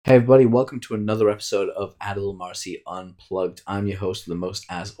Hey everybody, welcome to another episode of Adil Marcy Unplugged. I'm your host, the most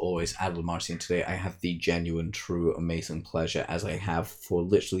as always, Adil Marcy, and today I have the genuine, true, amazing pleasure, as I have for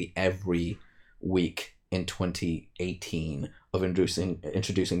literally every week in 2018, of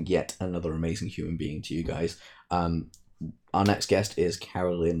introducing yet another amazing human being to you guys. Um, our next guest is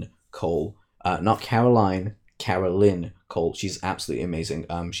Carolyn Cole. Not Caroline, Carolyn Cole. She's absolutely amazing.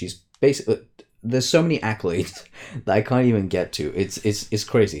 She's basically there's so many accolades that I can't even get to. It's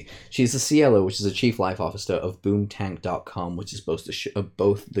crazy. She's the CLO, which is the Chief Life Officer of BoomTank.com, which is both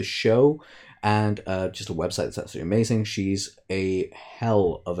the show and just a website that's absolutely amazing. She's a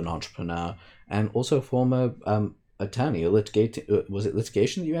hell of an entrepreneur and also a former attorney. Was it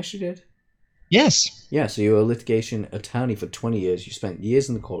litigation that you actually did? Yes. Yeah, so you were a litigation attorney for 20 years. You spent years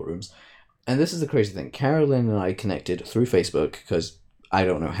in the courtrooms. And this is the crazy thing. Carolyn and I connected through Facebook because I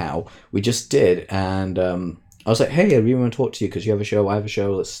don't know how. We just did. And I was like, hey, I really want to talk to you because you have a show, I have a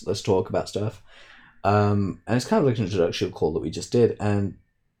show. Let's talk about stuff. And it's kind of like an introductory call that we just did. And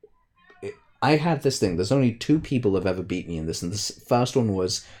I had this thing. There's only two people have ever beat me in this. And this first one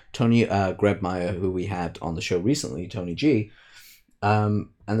was Tony Grebmeyer, who we had on the show recently, Tony G. And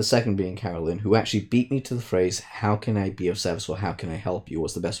the second being Carolyn, who actually beat me to the phrase, how can I be of service or how can I help you?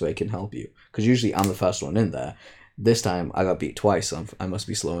 What's the best way I can help you? Because usually I'm the first one in there. This time I got beat twice. So I must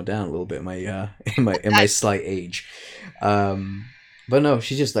be slowing down a little bit in my in my slight age. But no,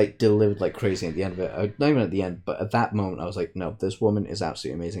 she just like delivered like crazy at the end of it. Not even at the end, but at that moment I was like, no, this woman is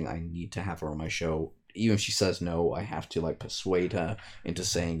absolutely amazing. I need to have her on my show. Even if she says no, I have to like persuade her into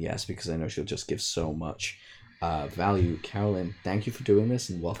saying yes because I know she'll just give so much value. Carolyn, thank you for doing this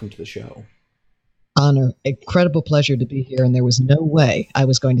and welcome to the show. Honor. Incredible pleasure to be here. And there was no way I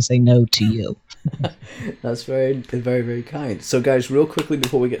was going to say no to you. That's very, very, very kind. So, guys, real quickly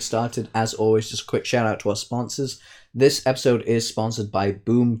before we get started, as always, just a quick shout out to our sponsors. This episode is sponsored by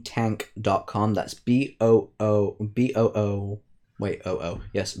BoomTank.com. That's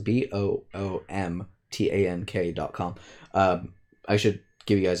BoomTank.com. I should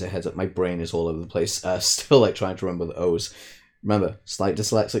give you guys a heads up. My brain is all over the place. Still like trying to remember the O's. Remember, slight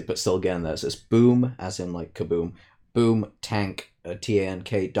dyslexic, but still getting there. So it's boom, as in like kaboom. BoomTank,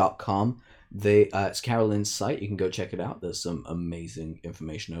 TANK.com. It's Carolyn's site. You can go check it out. There's some amazing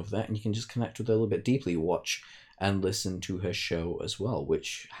information over there, and you can just connect with her a little bit deeply. Watch and listen to her show as well,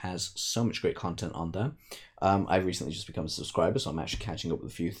 which has so much great content on there. I've recently just become a subscriber, so I'm actually catching up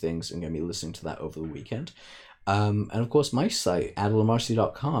with a few things and going to be listening to that over the weekend. And of course, my site,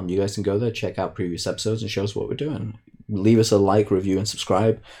 adilamarcy.com. You guys can go there, check out previous episodes, and show us what we're doing. Leave us a like, review, and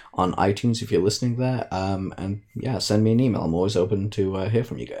subscribe on iTunes if you're listening there. And yeah, send me an email. I'm always open to hear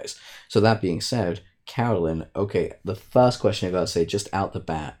from you guys. So that being said, Carolyn, okay, the first question I gotta say, just out the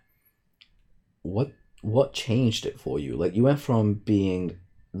bat, what changed it for you? Like, you went from being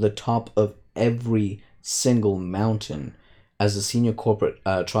the top of every single mountain as a senior corporate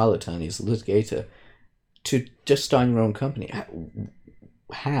trial attorney, as a litigator, to just starting your own company.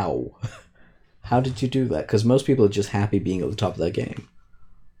 How? How did you do that? Because most people are just happy being at the top of their game.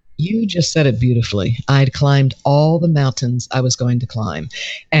 You just said it beautifully. I'd climbed all the mountains I was going to climb.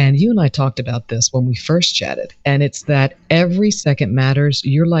 And you and I talked about this when we first chatted. And it's that every second matters,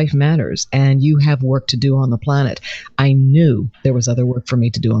 your life matters, and you have work to do on the planet. I knew there was other work for me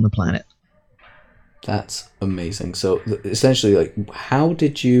to do on the planet. That's amazing. So essentially, like, how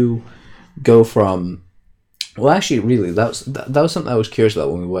did you go from? Well, actually, really, that was something I was curious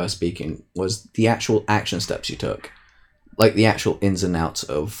about when we were speaking. Was the actual action steps you took, like the actual ins and outs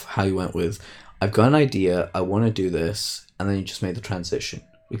of how you went with, I've got an idea, I want to do this, and then you just made the transition.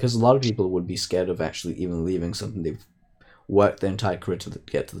 Because a lot of people would be scared of actually even leaving something they've worked their entire career to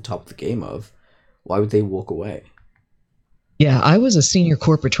get to the top of the game of. Why would they walk away? Yeah, I was a senior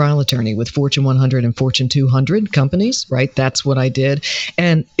corporate trial attorney with Fortune 100 and Fortune 200 companies, right? That's what I did.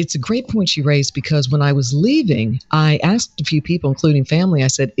 And it's a great point you raised because when I was leaving, I asked a few people, including family, I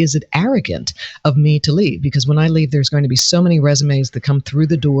said, is it arrogant of me to leave? Because when I leave, there's going to be so many resumes that come through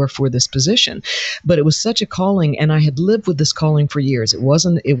the door for this position. But it was such a calling, and I had lived with this calling for years. It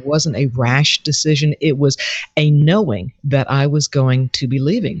wasn't a rash decision. It was a knowing that I was going to be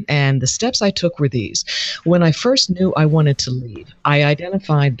leaving. And the steps I took were these. When I first knew I wanted to leave, I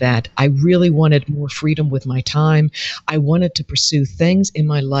identified that I really wanted more freedom with my time. I wanted to pursue things in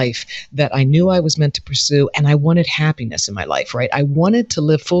my life that I knew I was meant to pursue, and I wanted happiness in my life, right? I wanted to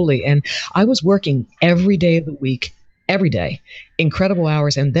live fully, and I was working every day of the week, every day, incredible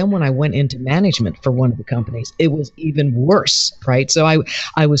hours. And then when I went into management for one of the companies, it was even worse, right? So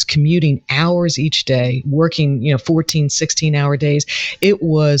I was commuting hours each day, working, 14, 16-hour days. It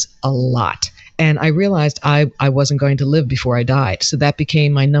was a lot. And I realized I wasn't going to live before I died. So that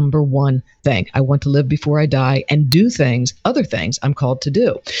became my number one thing. I want to live before I die and do things, other things I'm called to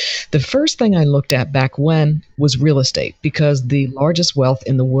do. The first thing I looked at back when was real estate, because the largest wealth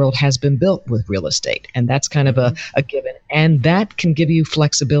in the world has been built with real estate. And that's kind of a given. And that can give you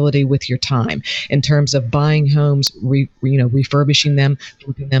flexibility with your time in terms of buying homes, refurbishing them,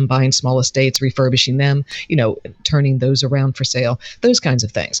 flipping them, buying small estates, refurbishing them, turning those around for sale, those kinds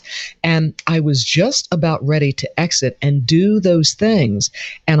of things. And I was just about ready to exit and do those things.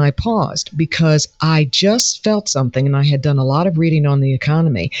 And I paused because I just felt something, and I had done a lot of reading on the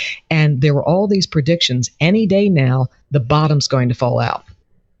economy. And there were all these predictions. Any day now, the bottom's going to fall out.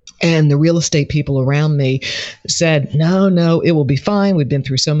 And the real estate people around me said, no, it will be fine. We've been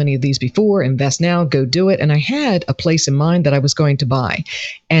through so many of these before. Invest now, go do it. And I had a place in mind that I was going to buy.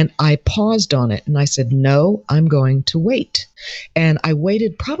 And I paused on it and I said, no, I'm going to wait. And I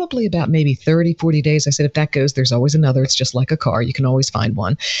waited probably about maybe 30, 40 days. I said, if that goes, there's always another. It's just like a car. You can always find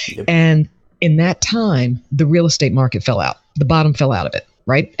one. Yep. And in that time, the real estate market fell out. The bottom fell out of it.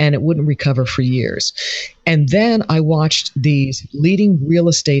 Right? And it wouldn't recover for years. And then I watched these leading real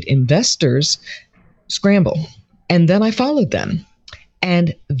estate investors scramble. And then I followed them.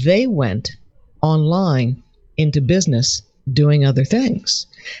 And they went online into business doing other things.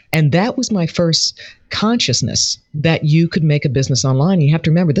 And that was my first consciousness that you could make a business online. You have to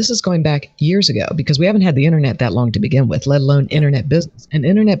remember, this is going back years ago, because we haven't had the internet that long to begin with, let alone internet business. And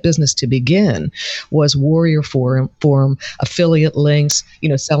internet business to begin was Warrior Forum, affiliate links,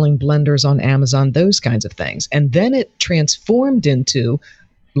 selling blenders on Amazon, those kinds of things. And then it transformed into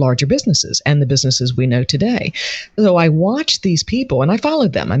larger businesses and the businesses we know today. So I watched these people and I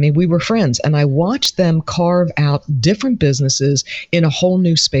followed them. I mean, we were friends, and I watched them carve out different businesses in a whole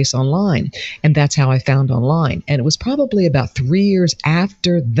new space online. And that's how I found online. And it was probably about 3 years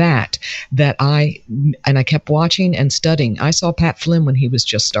after that I kept watching and studying. I saw Pat Flynn when he was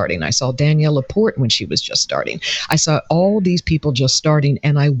just starting. I saw Danielle Laporte when she was just starting. I saw all these people just starting,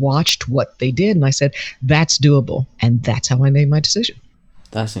 and I watched what they did. And I said, that's doable. And that's how I made my decision.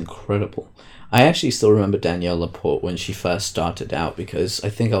 That's incredible. I actually still remember Danielle Laporte when she first started out, because I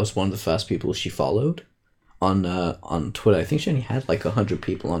think I was one of the first people she followed on Twitter. I think she only had like 100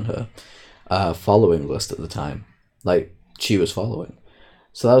 people on her following list at the time. Like, she was following.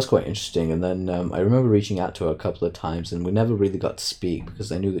 So that was quite interesting. And then I remember reaching out to her a couple of times, and we never really got to speak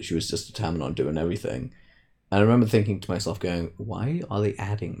because I knew that she was just determined on doing everything. And I remember thinking to myself, going, why are they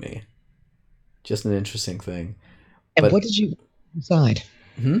adding me? Just an interesting thing. And what did you decide?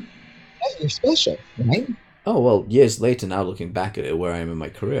 You're special, right? Oh, well, years later now, looking back at it, where I am in my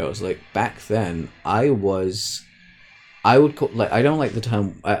career, I was like, back then, I would call, like, I don't like the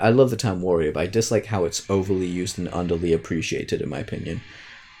term, I love the term warrior, but I dislike how it's overly used and underly appreciated, in my opinion.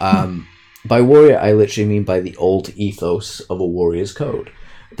 By warrior, I literally mean by the old ethos of a warrior's code.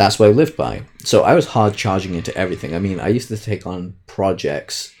 That's what I lived by. So I was hard charging into everything. I mean, I used to take on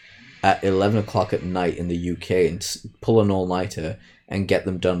projects at 11 o'clock at night in the UK and pull an all-nighter and get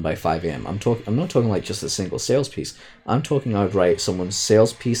them done by 5 a.m. I'm not talking like just a single sales piece. I'm talking I would write someone's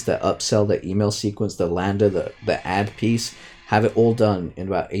sales piece, their upsell, their email sequence, their lander, the ad piece, have it all done in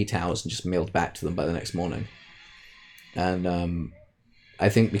about 8 hours and just mailed back to them by the next morning. And I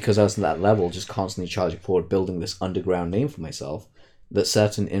think because I was at that level, just constantly charging forward, building this underground name for myself, that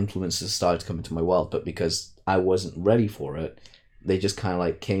certain influences started to come into my world. But because I wasn't ready for it, they just kind of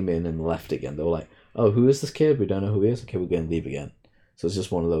like came in and left again. They were like, oh, who is this kid? We don't know who he is. Okay, we're going to leave again. So it's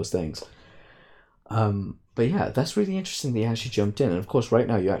just one of those things. But yeah, that's really interesting that you actually jumped in. And of course, right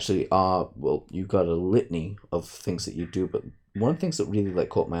now you actually are, well, you've got a litany of things that you do. But one of the things that really like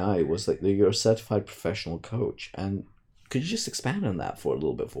caught my eye was that you're a certified professional coach. And could you just expand on that for a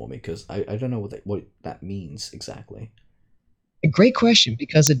little bit for me? Because I don't know what that means exactly. A great question,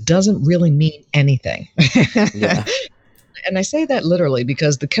 because it doesn't really mean anything. Yeah. And I say that literally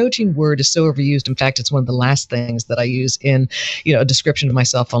because the coaching word is so overused. In fact, it's one of the last things that I use in, a description of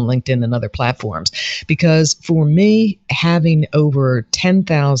myself on LinkedIn and other platforms. Because for me, having over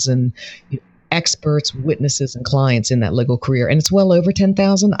 10,000 experts, witnesses, and clients in that legal career, and it's well over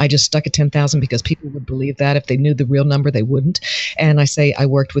 10,000. I just stuck at 10,000 because people would believe that. If they knew the real number, they wouldn't. And I say I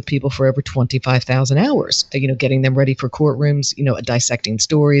worked with people for over 25,000 hours, getting them ready for courtrooms, dissecting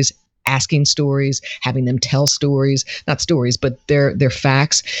stories, asking stories, having them tell stories, not stories, but their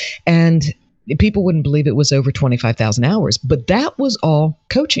facts. And people wouldn't believe it was over 25,000 hours, but that was all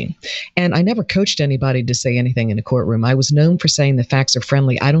coaching. And I never coached anybody to say anything in a courtroom. I was known for saying the facts are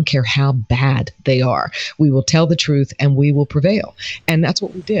friendly. I don't care how bad they are. We will tell the truth and we will prevail. And that's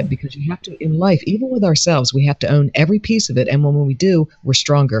what we did, because you have to, in life, even with ourselves, we have to own every piece of it. And when we do, we're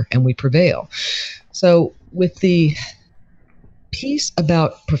stronger and we prevail. So with the piece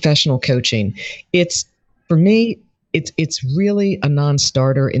about professional coaching, it's, for me, it's really a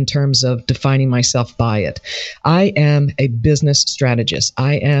non-starter in terms of defining myself by it. I am a business strategist.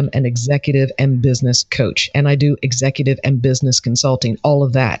 I am an executive and business coach, and I do executive and business consulting, all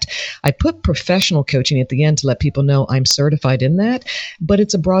of that. I put professional coaching at the end to let people know I'm certified in that, but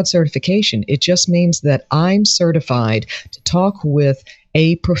it's a broad certification. It just means that I'm certified to talk with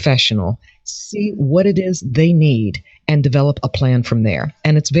a professional, see what it is they need, and develop a plan from there.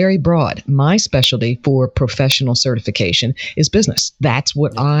 And it's very broad. My specialty for professional certification is business. That's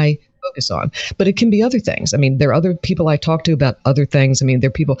what I focus on. But it can be other things. I mean, there are other people I talk to about other things. I mean, there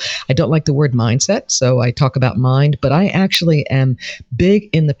are people, I don't like the word mindset, so I talk about mind, but I actually am big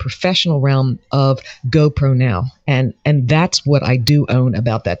in the professional realm of GoPro Now. And that's what I do own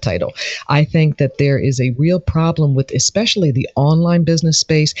about that title. I think that there is a real problem with especially the online business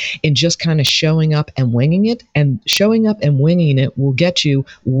space in just kind of showing up and winging it. And showing up and winging it will get you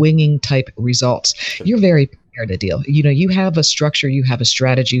winging type results. You're very prepared to deal. You know, you have a structure, you have a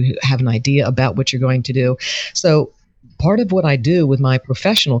strategy, you have an idea about what you're going to do. So part of what I do with my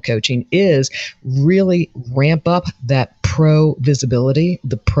professional coaching is really ramp up that pro visibility,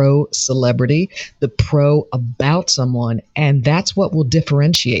 the pro celebrity, the pro about someone, and that's what will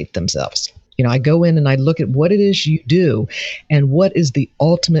differentiate themselves. You know, I go in and I look at what it is you do and what is the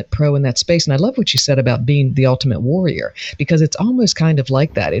ultimate pro in that space. And I love what you said about being the ultimate warrior, because it's almost kind of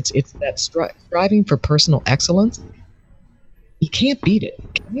like that. It's that striving for personal excellence. You can't beat it,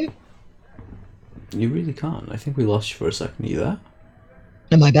 can you? You really can't. I think we lost you for a second. Are you there?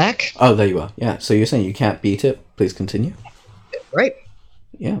 Am I back? Oh, there you are. Yeah. So you're saying you can't beat it. Please continue. Right.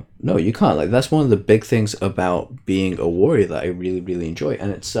 Yeah. No, you can't. Like, that's one of the big things about being a warrior that I really, really enjoy.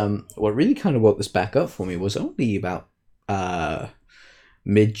 And it's what really kind of woke this back up for me was only about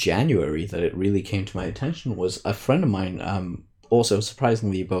mid-January that it really came to my attention. Was a friend of mine, also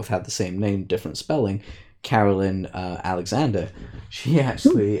surprisingly both had the same name, different spelling, Carolyn Alexander. She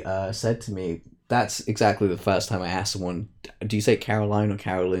actually said to me, that's exactly the first time I asked someone, do you say Caroline or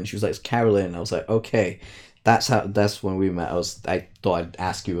Carolyn? She was like, it's Carolyn. I was like, okay. That's when we met. I thought I'd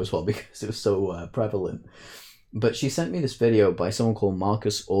ask you as well because it was so prevalent. But she sent me this video by someone called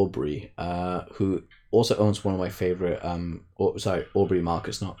Marcus Aubrey, who also owns one of my favorite. Aubrey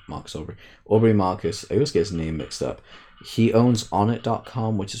Marcus, not Marcus Aubrey. Aubrey Marcus. I always get his name mixed up. He owns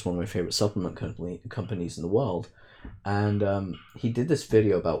Onnit.com, which is one of my favorite supplement companies in the world. And he did this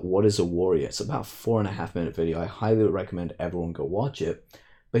video about what is a warrior. It's about a 4.5 minute video. I highly recommend everyone go watch it.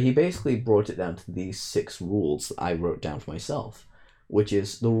 But he basically brought it down to these 6 rules that I wrote down for myself, which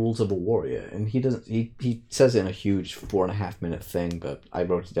is the rules of a warrior. And he says it in a huge 4.5 minute thing, but I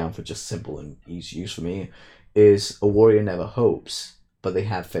wrote it down for just simple and easy use for me, is a warrior never hopes, but they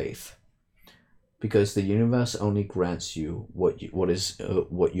have faith. Because the universe only grants you what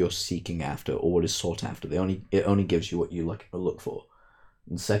you're seeking after, or what is sought after. It only gives you what you look for.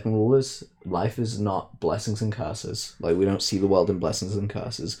 And the second rule is life is not blessings and curses. Like, we don't see the world in blessings and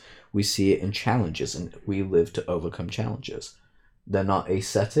curses. We see it in challenges, and we live to overcome challenges. They're not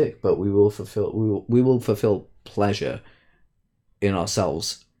ascetic, but we will fulfill pleasure in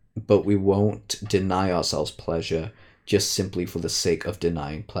ourselves, but we won't deny ourselves pleasure just simply for the sake of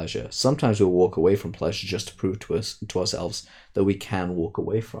denying pleasure. Sometimes we'll walk away from pleasure just to prove to ourselves that we can walk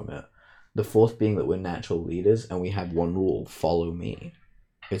away from it. The fourth being that we're natural leaders, and we have one rule: follow me.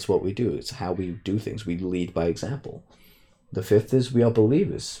 It's what we do. It's how we do things. We lead by example. The fifth is we are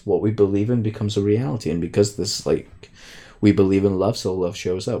believers. What we believe in becomes a reality. And because we believe in love, so love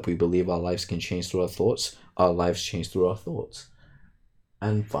shows up. We believe our lives can change through our thoughts. Our lives change through our thoughts.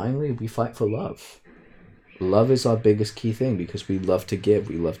 And finally, we fight for love. Love is our biggest key thing, because we love to give,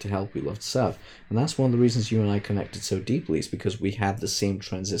 we love to help, we love to serve. And that's one of the reasons you and I connected so deeply, is because we have the same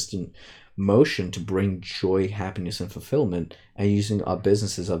transistent motion to bring joy, happiness, and fulfillment, and using our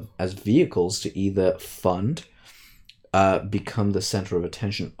businesses as vehicles to either fund, become the center of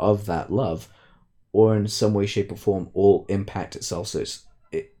attention of that love, or in some way, shape, or form, all impact itself. So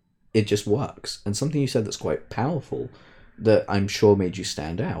it just works. And something you said that's quite powerful, that I'm sure made you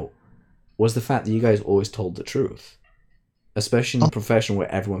stand out, was the fact that you guys always told the truth, especially in a profession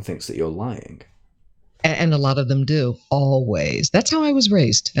where everyone thinks that you're lying. And a lot of them do, always. That's how I was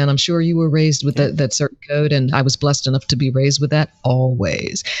raised. And I'm sure you were raised with Yeah. that certain code. And I was blessed enough to be raised with that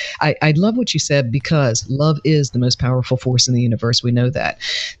always. I love what you said because love is the most powerful force in the universe. We know that.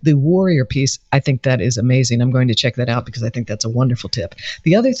 The warrior piece, I think that is amazing. I'm going to check that out because I think that's a wonderful tip.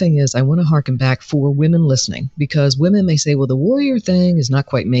 The other thing is, I want to harken back for women listening because women may say, well, the warrior thing is not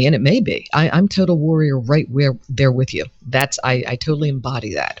quite me. And it may be. I'm total warrior right where there with you. I totally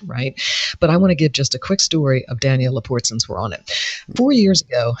embody that, right? But I want to give just a quick story of Danielle Laporte since we're on it. 4 years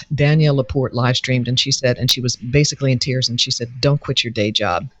ago, Danielle Laporte live streamed and she was basically in tears and she said, don't quit your day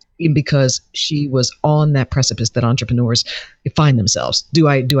job. Because she was on that precipice that entrepreneurs find themselves. Do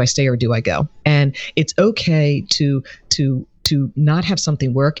I stay or do I go? And it's okay to not have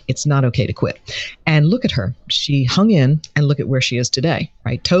something work. It's not okay to quit. And look at her. She hung in and look at where she is today,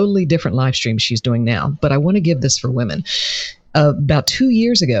 right? Totally different live stream she's doing now. But I want to give this for women. About 2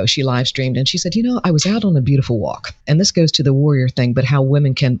 years ago, she live streamed and she said, I was out on a beautiful walk. And this goes to the warrior thing, but how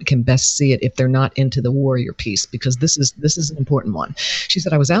women can best see it if they're not into the warrior piece, because this is an important one. She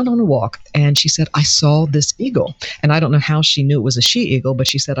said, I was out on a walk and she said, I saw this eagle. And I don't know how she knew it was a she eagle, but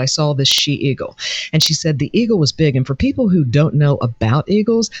she said, I saw this she eagle. And she said the eagle was big. And for people who don't know about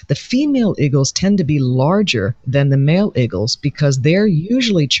eagles, the female eagles tend to be larger than the male eagles because they're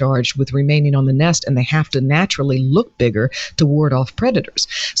usually charged with remaining on the nest and they have to naturally look bigger to ward off predators.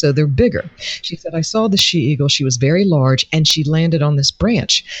 So they're bigger. She said, I saw the she-eagle. She was very large and she landed on this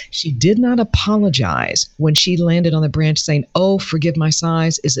branch. She did not apologize when she landed on the branch saying, oh, forgive my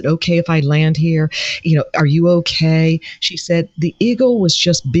size. Is it okay if I land here? Are you okay? She said the eagle was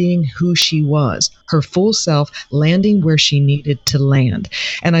just being who she was, her full self, landing where she needed to land.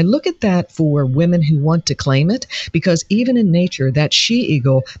 And I look at that for women who want to claim it, because even in nature, that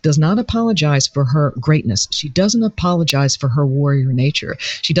she-eagle does not apologize for her greatness. She doesn't apologize for her warrior nature.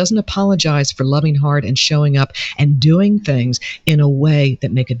 She doesn't apologize for loving hard and showing up and doing things in a way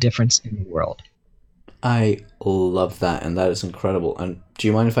that make a difference in the world. I love that, and that is incredible. And do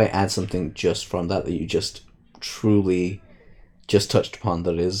you mind if I add something just from that you just truly just touched upon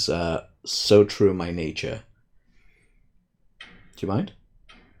that is so true in my nature? Do you mind?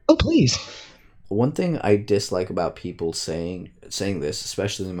 Oh, please. One thing I dislike about people saying this,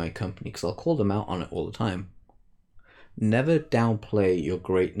 especially in my company, because I'll call them out on it all the time. Never downplay your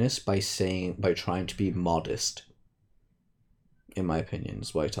greatness by trying to be modest. In my opinion,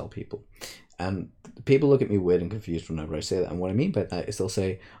 is what I tell people. And people look at me weird and confused whenever I say that. And what I mean by that is they'll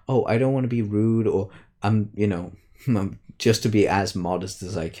say, oh, I don't want to be rude, or I'm just to be as modest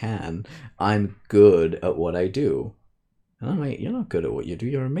as I can. I'm good at what I do. And I'm like, you're not good at what you do.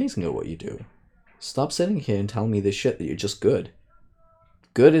 You're amazing at what you do. Stop sitting here and telling me this shit that you're just good.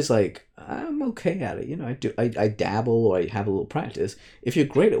 Good is like, I'm okay at it. I dabble or I have a little practice. If you're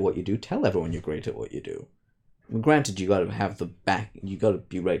great at what you do, tell everyone you're great at what you do. And granted, you gotta have you gotta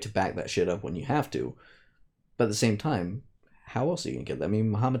be ready to back that shit up when you have to. But at the same time, how else are you gonna get that? I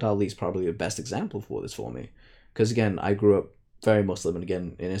mean, Muhammad Ali is probably the best example for this for me. Because again, I grew up very Muslim, and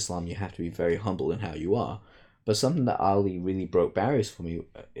again, in Islam, you have to be very humble in how you are. But something that Ali really broke barriers for me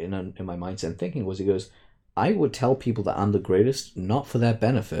in my mindset and thinking was, he goes, I would tell people that I'm the greatest, not for their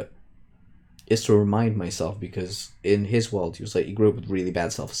benefit. It's to remind myself, because in his world, he was like, he grew up with really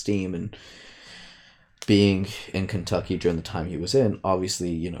bad self-esteem, and being in Kentucky during the time he was in,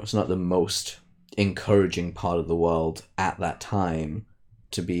 obviously, it's not the most encouraging part of the world at that time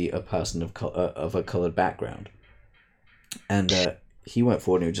to be a person of a colored background. And he went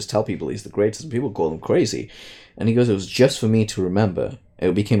forward and he would just tell people he's the greatest, and people call him crazy. And he goes, it was just for me to remember.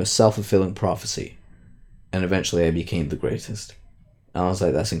 It became a self-fulfilling prophecy. And eventually I became the greatest. And I was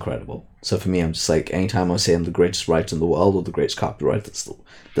like, that's incredible. So for me, I'm just like, anytime I say I'm the greatest writer in the world, or the greatest copywriter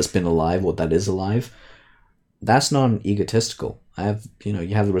that's been alive, or that is alive, that's not egotistical. I have,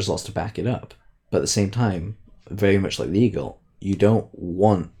 you have the results to back it up. But at the same time, very much like the eagle, you don't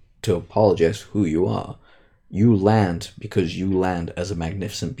want to apologize for who you are. You land because you land as a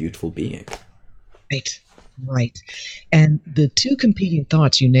magnificent, beautiful being. Right. And the two competing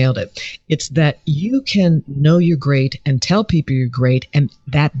thoughts, you nailed it. It's that you can know you're great and tell people you're great, and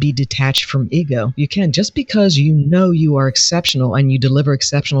that be detached from ego. You can. Just because you know you are exceptional and you deliver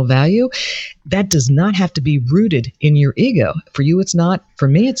exceptional value, that does not have to be rooted in your ego. For you, it's not. For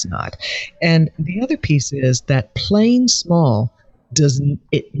me, it's not. And the other piece is that playing small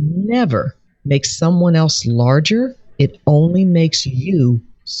never makes someone else larger. It only makes you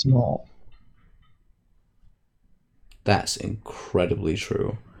small. That's incredibly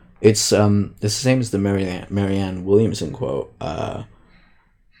true. It's the same as the Marianne Williamson quote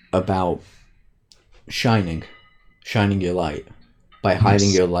about shining your light. By hiding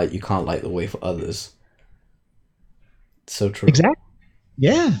your light, you can't light the way for others. So true. Exactly.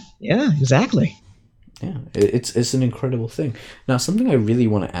 Yeah. Yeah. Exactly. Yeah, it's an incredible thing. Now, something I really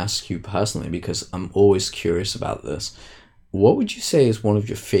want to ask you personally, because I'm always curious about this. What would you say is one of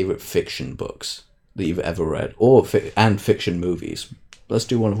your favorite fiction books that you've ever read, or and fiction movies? Let's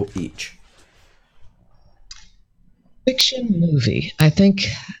do one of each. Fiction movie. I think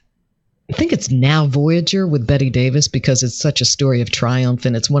it's Now Voyager with Betty Davis because it's such a story of triumph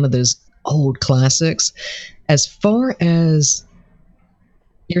and it's one of those old classics. As far as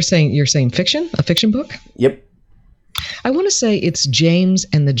you're saying fiction, a fiction book? Yep. I want to say it's James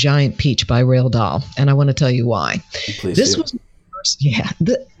and the Giant Peach by Roald Dahl, and I want to tell you why. Please This do. was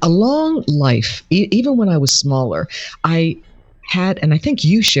a long life. Even when I was smaller, I had, and I think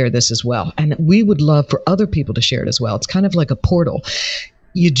you share this as well, and we would love for other people to share it as well. It's kind of like a portal.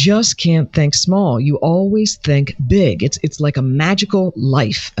 You just can't think small. You always think big. It's like a magical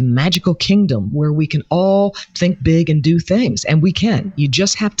life, a magical kingdom where we can all think big and do things. And we can. You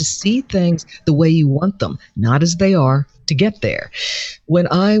just have to see things the way you want them, not as they are to get there. When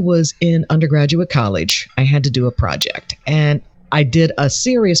I was in undergraduate college, I had to do a project. And I did a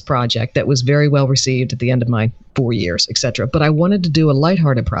serious project that was very well received at the end of my 4 years, etc. But I wanted to do a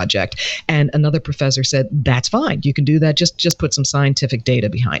lighthearted project, and another professor said, "That's fine. You can do that. Just put some scientific data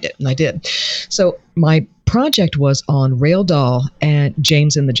behind it." And I did. So my project was on Roald Dahl and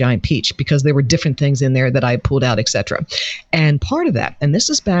James and the Giant Peach because there were different things in there that I pulled out, etc. And part of that, and this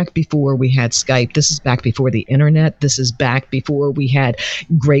is back before we had Skype, this is back before the internet, this is back before we had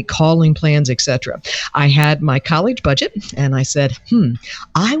great calling plans, etc. I had my college budget, and I said,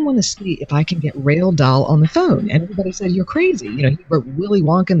 I want to see if I can get Roald Dahl on the phone. And everybody said, "You're crazy. You know, he wrote Willy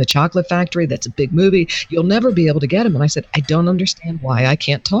Wonka and the Chocolate Factory. That's a big movie. You'll never be able to get him." And I said, "I don't understand why I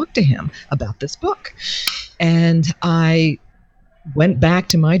can't talk to him about this book." And I went back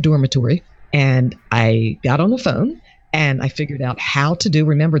to my dormitory and I got on the phone and I figured out how to do.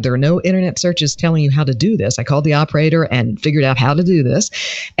 Remember, there are no internet searches telling you how to do this. I called the operator and figured out how to do this.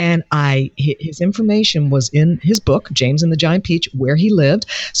 And his information was in his book, James and the Giant Peach, where he lived.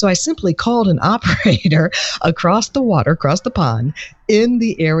 So I simply called an operator across the water, across the pond, in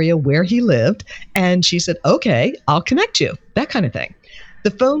the area where he lived. And she said, "Okay, I'll connect you," that kind of thing.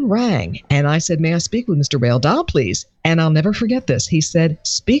 The phone rang and I said, "May I speak with Mr. Roald Dahl, please?" And I'll never forget this. He said,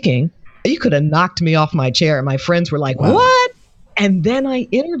 "Speaking." You could have knocked me off my chair. And my friends were like, Wow. "What?" And then I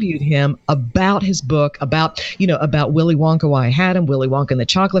interviewed him about his book, about Willy Wonka, why I had him, Willy Wonka and the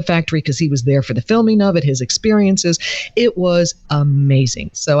Chocolate Factory, because he was there for the filming of it, his experiences. It was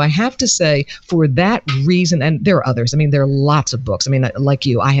amazing. So I have to say, for that reason, and there are others. I mean, there are lots of books. I mean, like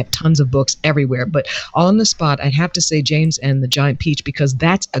you, I have tons of books everywhere. But on the spot, I'd have to say James and the Giant Peach, because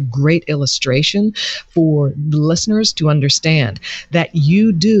that's a great illustration for the listeners to understand that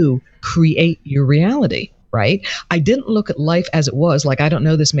you do create your reality. Right? I didn't look at life as it was, like, I don't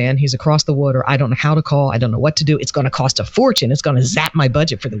know this man, he's across the water, I don't know how to call, I don't know what to do, it's going to cost a fortune, it's going to zap my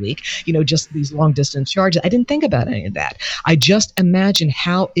budget for the week, just these long distance charges. I didn't think about any of that. I just imagined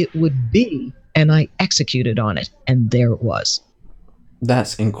how it would be, and I executed on it, and there it was.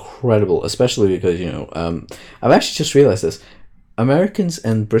 That's incredible, especially because, I've actually just realized this. Americans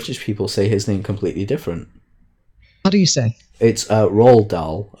and British people say his name completely different. How do you say? It's Roald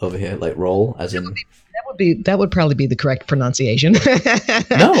Dahl over here, like roll, as in... That would probably be the correct pronunciation.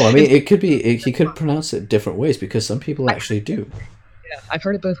 No, I mean, it could be, he could pronounce it different ways, because some people actually do. Yeah, I've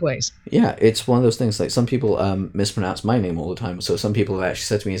heard it both ways. Yeah, it's one of those things, like, some people mispronounce my name all the time, so some people have actually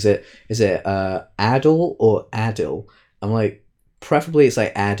said to me, is it Adil or Adil? I'm like, preferably it's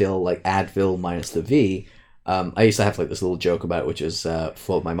like Adil, like Advil minus the V. I used to have like this little joke about it, which is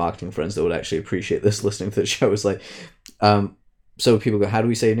for my marketing friends that would actually appreciate this listening to the show. It's like, so people go, "How do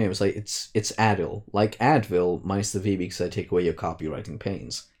we say your name?" It's like, it's Adil, like Advil minus the V, because I take away your copywriting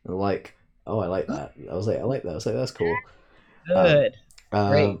pains. And they're like, "Oh, I like that." I was like, "That's cool." Good.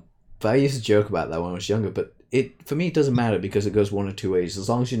 Great. But I used to joke about that when I was younger. But for me, it doesn't matter, because it goes one or two ways. As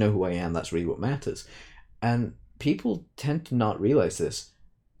long as you know who I am, that's really what matters. And people tend to not realize this.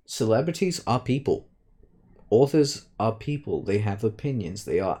 Celebrities are people. Authors are people. They have opinions.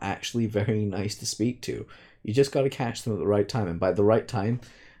 They are actually very nice to speak to. You just got to catch them at the right time. And by the right time,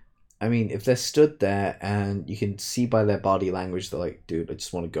 I mean, if they're stood there and you can see by their body language, they're like, "Dude, I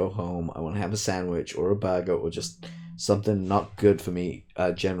just want to go home. I want to have a sandwich or a burger or just something not good for me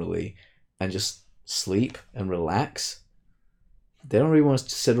generally, and just sleep and relax." They don't really want us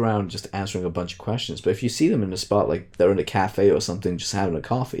to sit around just answering a bunch of questions. But if you see them in a spot, like they're in a cafe or something, just having a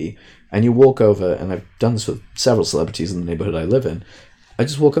coffee, and you walk over, and I've done this with several celebrities in the neighborhood I live in, I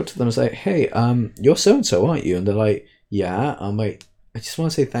just walk up to them and say, "Hey, you're so-and-so, aren't you?" And they're like, "Yeah." I'm like, "I just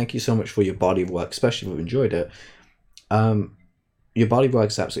want to say thank you so much for your body of work, especially if you've enjoyed it. Your body work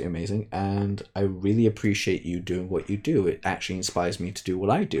is absolutely amazing, and I really appreciate you doing what you do. It actually inspires me to do what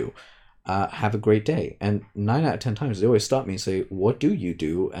I do. Have a great day. And 9 out of 10 times, they always stop me and say, "What do you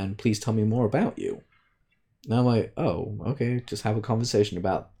do? And please tell me more about you." And I'm like, "Oh, okay, just have a conversation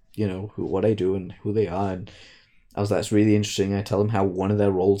about, what I do and who they are." And I was like, "That's really interesting." I tell them how one of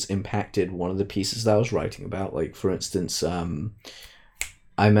their roles impacted one of the pieces that I was writing about. Like, for instance,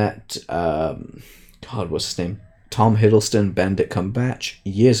 I met, God, what's his name? Tom Hiddleston, Benedict Cumberbatch,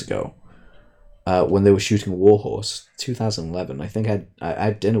 years ago, when they were shooting Warhorse, 2011. I think I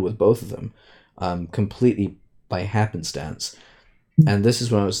had dinner with both of them, completely by happenstance. And this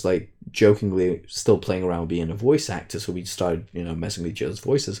is when I was like jokingly still playing around with being a voice actor, so we started, messing with each other's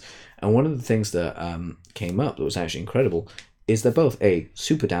voices. And one of the things that came up that was actually incredible is they're both A,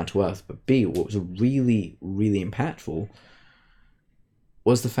 super down to earth, but B, what was really, really impactful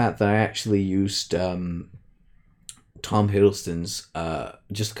was the fact that I actually used Tom Hiddleston's,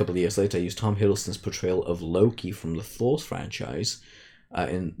 just a couple of years later, I used Tom Hiddleston's portrayal of Loki from the Thor franchise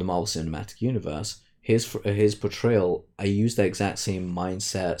in the Marvel Cinematic Universe. His portrayal, I used that exact same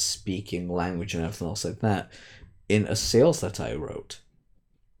mindset, speaking, language, and everything else like that in a sales letter I wrote.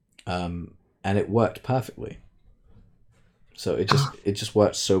 And it worked perfectly. So it just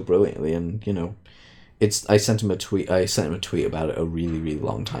worked so brilliantly, and I sent him a tweet about it a really, really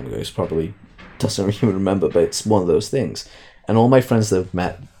long time ago. It's probably doesn't even remember, but it's one of those things. And all my friends that have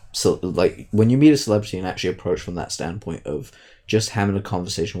met, so like when you meet a celebrity and actually approach from that standpoint of just having a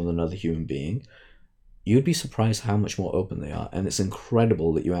conversation with another human being, you'd be surprised how much more open they are. And it's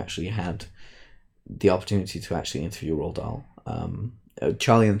incredible that you actually had the opportunity to actually interview Roald Dahl.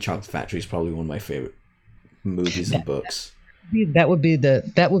 Charlie and the Chocolate Factory is probably one of my favorite movies and books. That would be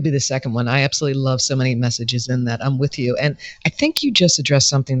the second one. I absolutely love so many messages in that. I'm with you. And I think you just addressed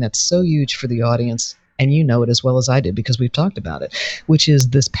something that's so huge for the audience, and you know it as well as I did because we've talked about it, which is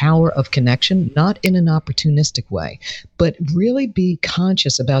this power of connection, not in an opportunistic way, but really be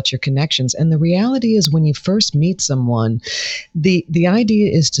conscious about your connections. And the reality is when you first meet someone, the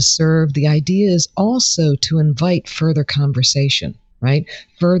idea is to serve. The idea is also to invite further conversation, right?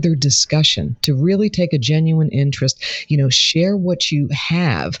 Further discussion, to really take a genuine interest, share what you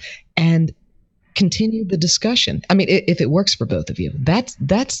have and continue the discussion. I mean, if it works for both of you,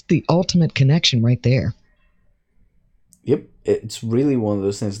 that's the ultimate connection right there. Yep. It's really one of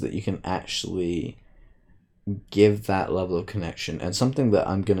those things that you can actually give that level of connection. And something that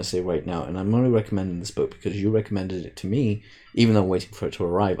I'm going to say right now, and I'm only recommending this book because you recommended it to me, even though I'm waiting for it to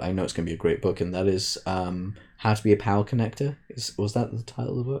arrive. I know it's going to be a great book, and that is How to Be a Power Connector. Was that the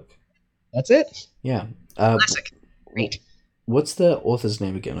title of the book? That's it. Yeah. Classic. Great. What's the author's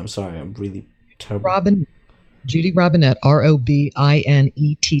name again? I'm sorry, I'm really terrible. Judy Robinett,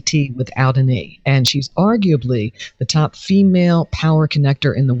 Robinett without an E. And she's arguably the top female power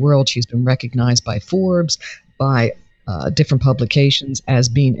connector in the world. She's been recognized by Forbes, by different publications as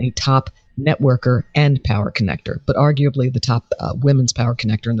being a top networker and power connector, but arguably the top women's power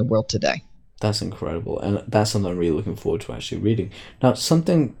connector in the world today. That's incredible, and that's something I'm really looking forward to actually reading. Now,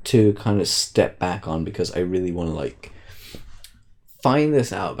 something to kind of step back on, because I really want to find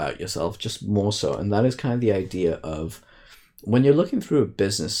this out about yourself just more so, and that is kind of the idea of when you're looking through a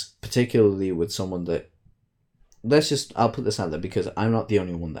business, particularly with someone that, I'll put this out there because I'm not the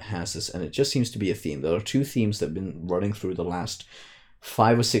only one that has this, and it just seems to be a theme. There are two themes that have been running through the last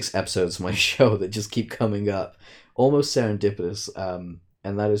 5 or 6 episodes of my show that just keep coming up, almost serendipitous,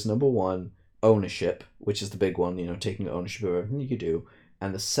 and that is number one, ownership, which is the big one, taking ownership of everything you do,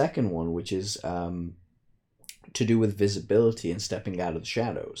 and the second one, which is to do with visibility and stepping out of the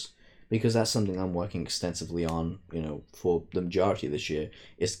shadows, because that's something I'm working extensively on, for the majority of this year,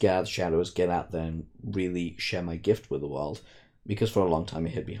 is to get out of the shadows, get out there and really share my gift with the world, because for a long time I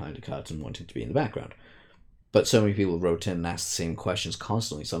hid behind a curtain wanting to be in the background. But so many people wrote in and asked the same questions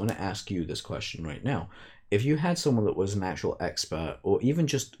constantly, so I'm going to ask you this question right now. If you had someone that was an actual expert, or even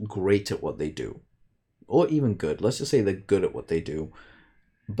just great at what they do, or even good, let's just say they're good at what they do,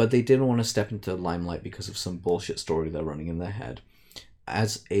 but they didn't want to step into the limelight because of some bullshit story they're running in their head.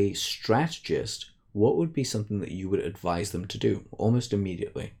 As a strategist, what would be something that you would advise them to do almost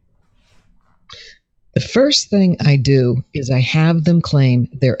immediately? The first thing I do is I have them claim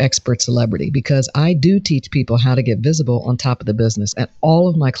their expert celebrity, because I do teach people how to get visible on top of the business. And all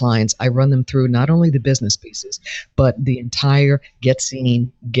of my clients, I run them through not only the business pieces, but the entire get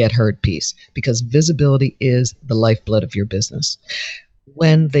seen, get heard piece, because visibility is the lifeblood of your business.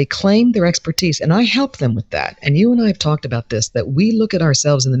 when they claim their expertise, and I help them with that. And you and I have talked about this, that we look at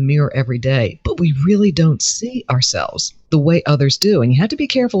ourselves in the mirror every day, but we really don't see ourselves the way others do. And you have to be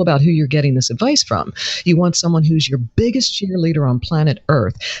careful about who you're getting this advice from. You want someone who's your biggest cheerleader on planet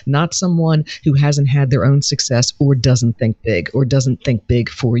Earth, not someone who hasn't had their own success or doesn't think big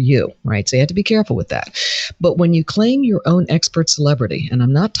for you, right? So you have to be careful with that. But when you claim your own expert celebrity, and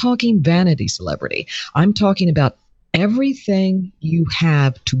I'm not talking vanity celebrity, I'm talking about everything you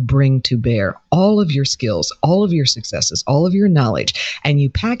have to bring to bear, all of your skills, all of your successes, all of your knowledge, and you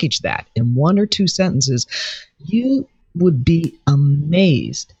package that in one or two sentences, you would be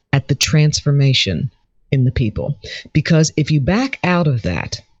amazed at the transformation in the people. Because if you back out of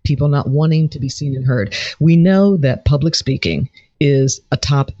that, people not wanting to be seen and heard, we know that public speaking is a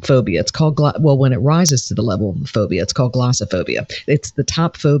top phobia. It's called, when it rises to the level of a phobia, it's called glossophobia. It's the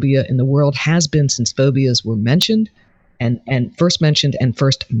top phobia in the world, has been since phobias were mentioned and first mentioned and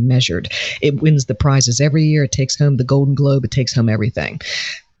first measured. It wins the prizes every year. It takes home the Golden Globe. It takes home everything.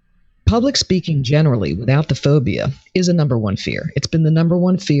 Public speaking generally, without the phobia, is a number one fear. It's been the number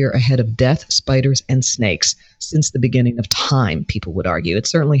one fear ahead of death, spiders, and snakes since the beginning of time, people would argue. It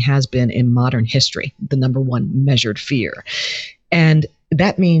certainly has been in modern history, the number one measured fear. And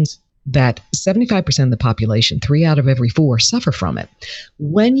that means that 75% of the population, 3 out of every 4, suffer from it.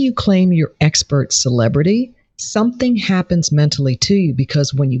 When you claim your expert celebrity, something happens mentally to you,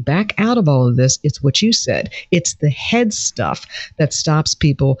 because when you back out of all of this, it's what you said. It's the head stuff that stops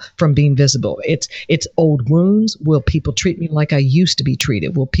people from being visible. It's old wounds. Will people treat me like I used to be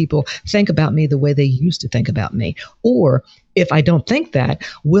treated? Will people think about me the way they used to think about me? Or if I don't think that,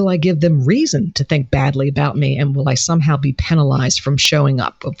 will I give them reason to think badly about me? And will I somehow be penalized for showing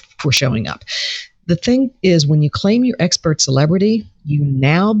up? The thing is, when you claim your expert celebrity, you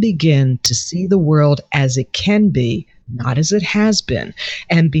now begin to see the world as it can be, not as it has been.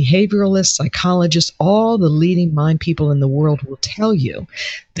 And behavioralists, psychologists, all the leading mind people in the world will tell you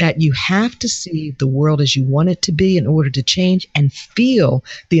that you have to see the world as you want it to be in order to change and feel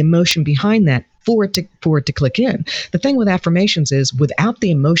the emotion behind that for it to click in. The thing with affirmations is, without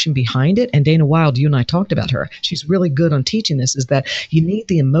the emotion behind it, and Dana Wilde, you and I talked about her, she's really good on teaching this, is that you need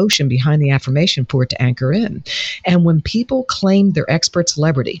the emotion behind the affirmation for it to anchor in. And when people claim their expert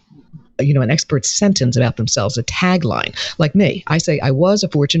celebrity, an expert sentence about themselves, a tagline. Like me, I say I was a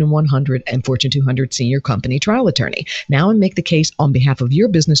Fortune 100 and Fortune 200 senior company trial attorney. Now I make the case on behalf of your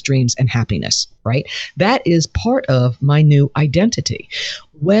business dreams and happiness, right? That is part of my new identity.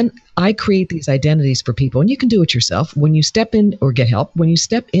 When I create these identities for people, and you can do it yourself, when you step in or get help, when you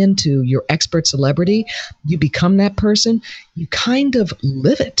step into your expert celebrity, you become that person, you kind of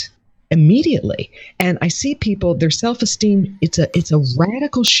live it immediately. And I see people, their self-esteem, it's a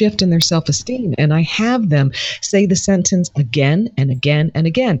radical shift in their self-esteem. And I have them say the sentence again and again and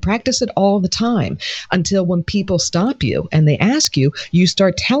again. Practice it all the time until when people stop you and they ask you, you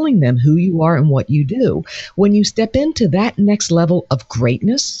start telling them who you are and what you do. When you step into that next level of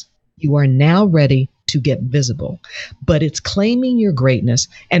greatness, you are now ready to get visible. But it's claiming your greatness.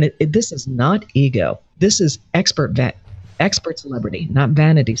 And this is not ego. This is expert celebrity, not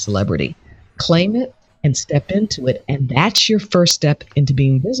vanity celebrity. Claim it and step into it. And that's your first step into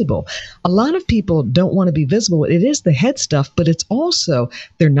being visible. A lot of people don't want to be visible. It is the head stuff, but it's also,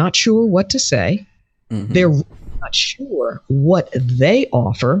 they're not sure what to say. Mm-hmm. They're not sure what they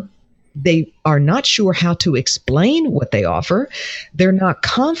offer. They are not sure how to explain what they offer. They're not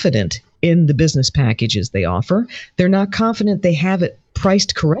confident in the business packages they offer. They're not confident they have it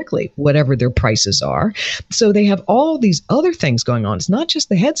priced correctly, whatever their prices are. So they have all these other things going on. It's not just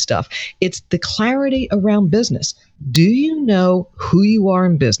the head stuff. It's the clarity around business. Do you know who you are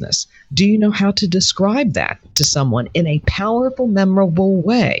in business? Do you know how to describe that to someone in a powerful, memorable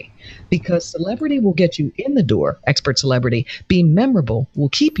way? Because celebrity will get you in the door, expert celebrity. Being memorable will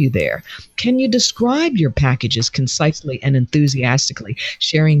keep you there. Can you describe your packages concisely and enthusiastically,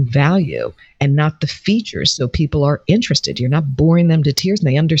 sharing value and not the features so people are interested? You're not boring them to tears and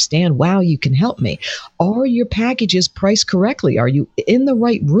they understand, wow, you can help me. Are your packages priced correctly? Are you in the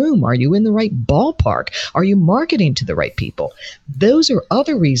right room? Are you in the right ballpark? Are you marketing to the right people? Those are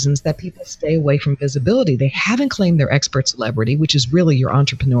other reasons that people stay away from visibility. They haven't claimed their expert celebrity, which is really your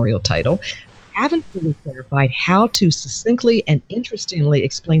entrepreneurial title, haven't fully clarified how to succinctly and interestingly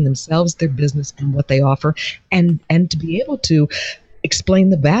explain themselves, their business, and what they offer, and to be able to explain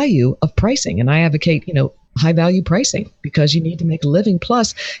the value of pricing. And I advocate, high value pricing, because you need to make a living.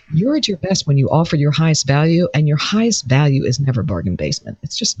 Plus, you're at your best when you offer your highest value, and your highest value is never bargain basement.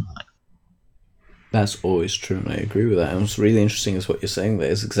 It's just not. That's always true, and I agree with that. And what's really interesting is what you're saying there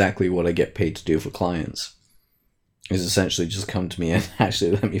is exactly what I get paid to do for clients. is essentially just come to me and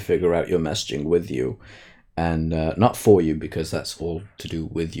actually let me figure out your messaging with you, and not for you, because that's all to do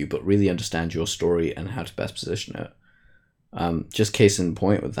with you, but really understand your story and how to best position it. Just case in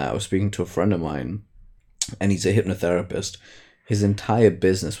point with that, I was speaking to a friend of mine, and he's a hypnotherapist. His entire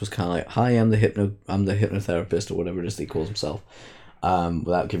business was kind of like, "Hi, I'm the hypnotherapist," or whatever it is that he calls himself,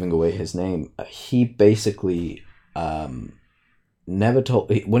 without giving away his name. He basically never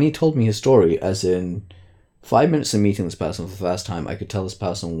told. When he told me his story, as in 5 minutes of meeting this person for the first time, I could tell this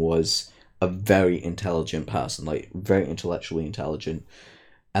person was a very intelligent person, like very intellectually intelligent,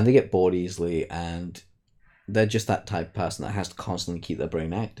 and they get bored easily, and they're just that type of person that has to constantly keep their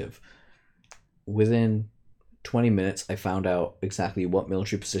brain active. Within 20 minutes, I found out exactly what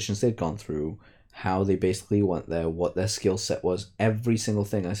military positions they'd gone through, how they basically went there, what their skill set was, every single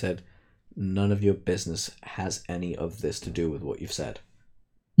thing. I said, none of your business has any of this to do with what you've said.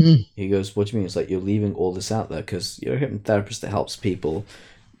 He goes, what do you mean? It's like, you're leaving all this out there because you're a hypnotherapist that helps people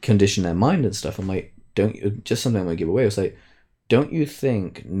condition their mind and stuff. I'm like, don't you, just something I'm going to give away. It's like, don't you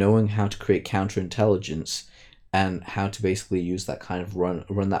think knowing how to create counterintelligence and how to basically use that kind of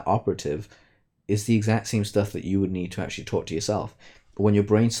run that operative is the exact same stuff that you would need to actually talk to yourself? But when your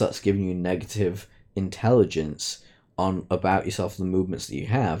brain starts giving you negative intelligence on about yourself, the movements that you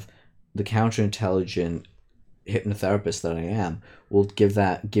have, the counterintelligent hypnotherapist that I am will give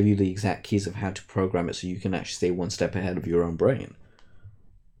you the exact keys of how to program it so you can actually stay one step ahead of your own brain.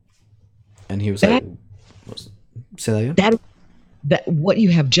 And he was like, say that again? That what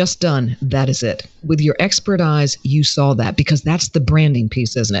you have just done, that is it. With your expert eyes, you saw that, because that's the branding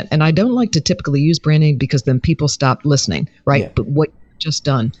piece, isn't it? And I don't like to typically use branding because then people stop listening, right? Yeah. But what you've just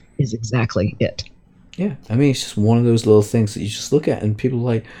done is exactly it. Yeah. I mean, it's just one of those little things that you just look at and people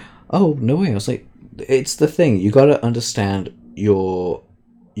are like, oh, no way. I was like, it's the thing. You got to understand your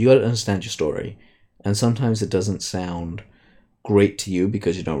story. And sometimes it doesn't sound great to you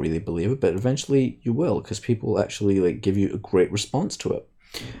because you don't really believe it, but eventually you will, because people actually like give you a great response to it.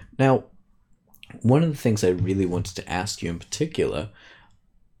 Now, one of the things I really wanted to ask you in particular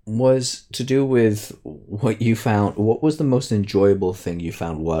was to do with what you found. What was the most enjoyable thing you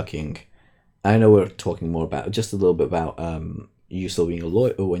found working? I know we're talking more about just a little bit about you still being a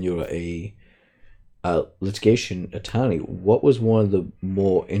lawyer when you were a litigation attorney. What was one of the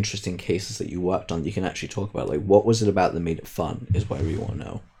more interesting cases that you worked on that you can actually talk about? Like, what was it about that made it fun is what I really want to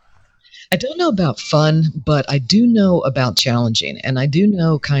know. I don't know about fun, but I do know about challenging, and I do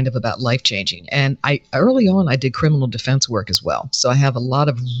know kind of about life-changing. And early on, I did criminal defense work as well. So I have a lot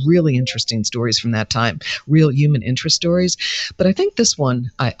of really interesting stories from that time, real human interest stories. But I think this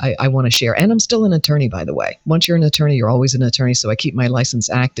one I want to share. And I'm still an attorney, by the way. Once you're an attorney, you're always an attorney. So I keep my license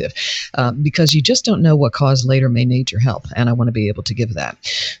active because you just don't know what cause later may need your help. And I want to be able to give that.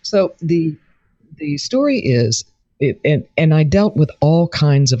 So the story is, and I dealt with all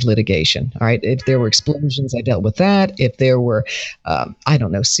kinds of litigation. All right. If there were explosions, I dealt with that. If there were,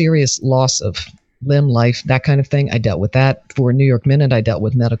 serious loss of limb, life, that kind of thing, I dealt with that. For New York Minute, I dealt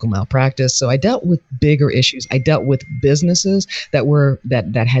with medical malpractice. So I dealt with bigger issues. I dealt with businesses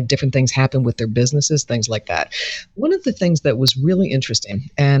that had different things happen with their businesses, things like that. One of the things that was really interesting,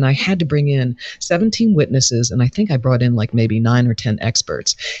 and I had to bring in 17 witnesses, and I think I brought in like maybe 9 or 10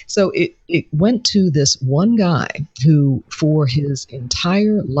 experts. So it went to this one guy who, for his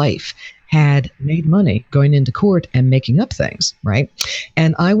entire life, had made money going into court and making up things, right?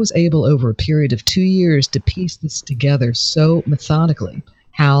 And I was able, over a period of 2 years, to piece this together so methodically,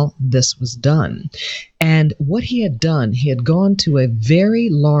 how this was done. And what he had done, he had gone to a very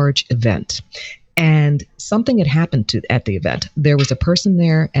large event, and something had happened at the event. There was a person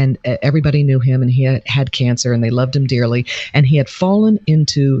there, and everybody knew him, and he had cancer, and they loved him dearly, and he had fallen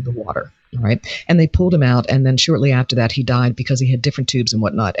into the water. All right. And they pulled him out. And then shortly after that, he died because he had different tubes and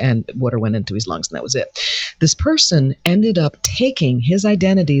whatnot, and water went into his lungs, and that was it. This person ended up taking his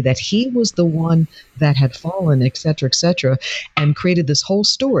identity that he was the one that had fallen, et cetera, and created this whole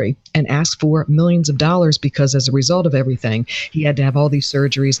story and asked for millions of dollars because as a result of everything, he had to have all these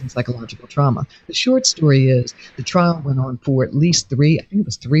surgeries and psychological trauma. The short story is the trial went on for at least 3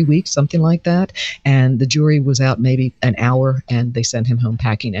 weeks, something like that. And the jury was out maybe an hour, and they sent him home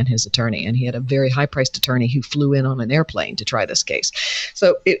packing, and his attorney. And he had a very high-priced attorney who flew in on an airplane to try this case.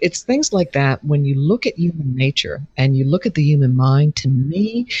 So it's things like that. When you look at human nature and you look at the human mind, to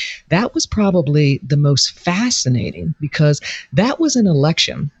me, that was probably the most fascinating, because that was an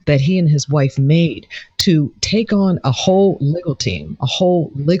election that he and his wife made to take on a whole legal team, a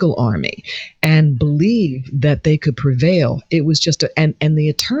whole legal army, and believe that they could prevail. It was just and the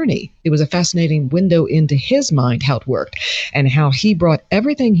attorney, it was a fascinating window into his mind, how it worked, and how he brought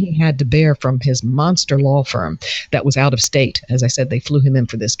everything he had to bear from his monster law firm that was out of state. As I said, they flew him in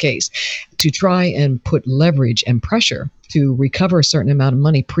for this case to try and put leverage and pressure to recover a certain amount of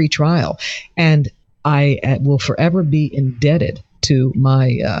money pre-trial. And I will forever be indebted to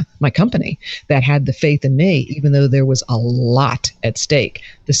my company that had the faith in me, even though there was a lot at stake,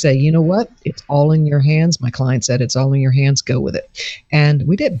 to say, you know what, it's all in your hands. My client said, it's all in your hands, go with it. And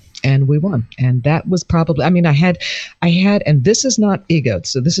we did, and we won. And that was probably, I mean, I had, and this is not ego,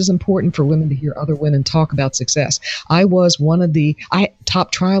 so this is important for women to hear other women talk about success. I was one of the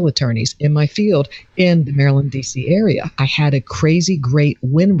top trial attorneys in my field in the Maryland, D.C. area. I had a crazy great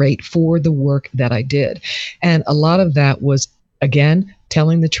win rate for the work that I did. And a lot of that was, again,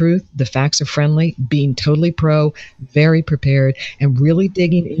 telling the truth, the facts are friendly, being totally pro, very prepared, and really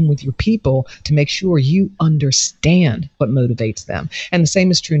digging in with your people to make sure you understand what motivates them. And the same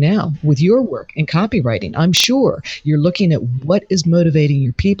is true now with your work in copywriting. I'm sure you're looking at what is motivating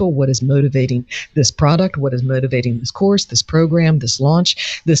your people, what is motivating this product, what is motivating this course, this program, this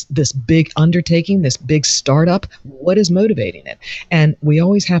launch, this big undertaking, this big startup. What is motivating it? And we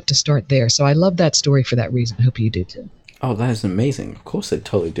always have to start there. So I love that story for that reason. I hope you do too. Oh, that is amazing. Of course I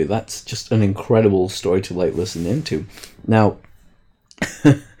totally do. That's just an incredible story to listen into. Now,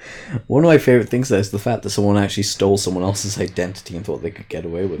 one of my favorite things there is the fact that someone actually stole someone else's identity and thought they could get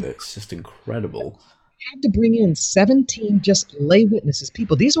away with it. It's just incredible. I had to bring in 17 just lay witnesses,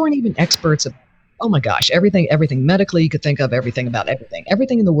 people. These weren't even experts of, oh my gosh, everything medically you could think of, everything about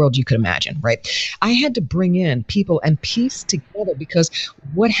everything in the world you could imagine, right? I had to bring in people and piece together, because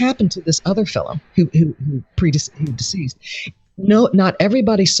what happened to this other fellow who deceased? No, not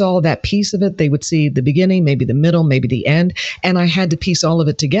everybody saw that piece of it. They would see the beginning, maybe the middle, maybe the end. And I had to piece all of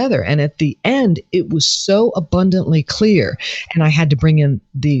it together. And at the end, it was so abundantly clear. And I had to bring in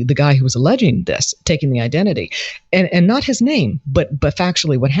the guy who was alleging this, taking the identity, and not his name, but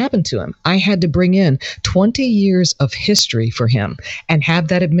factually what happened to him. I had to bring in 20 years of history for him and have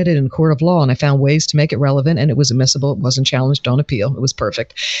that admitted in court of law. And I found ways to make it relevant, and it was admissible. It wasn't challenged on appeal. It was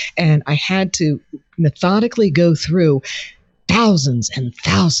perfect. And I had to methodically go through thousands and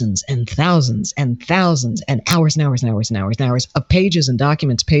thousands and thousands and thousands and hours and hours and hours and hours and hours of pages and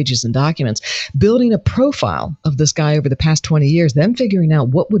documents, building a profile of this guy over the past 20 years, then figuring out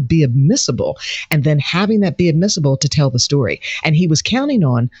what would be admissible, and then having that be admissible to tell the story. And he was counting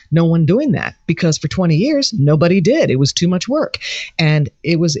on no one doing that, because for 20 years, nobody did. It was too much work. And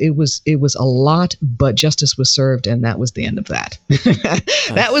it was a lot, but justice was served, and that was the end of that.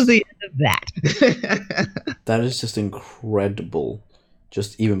 That was the end of that. That is just incredible.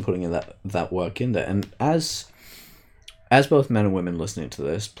 Just even putting in that work in there. And as both men and women listening to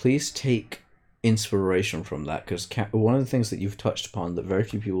this, please take inspiration from that, because one of the things that you've touched upon that very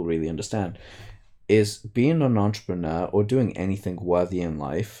few people really understand is being an entrepreneur or doing anything worthy in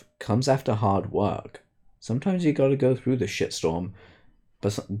life comes after hard work. Sometimes you got to go through the shitstorm,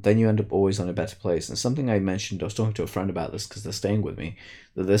 but then you end up always on a better place. And something I mentioned, I was talking to a friend about this because they're staying with me,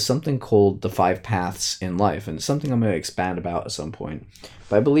 that there's something called the 5 paths in life, and it's something I'm going to expand about at some point.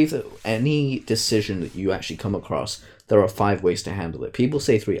 But I believe that any decision that you actually come across, there are 5 ways to handle it. People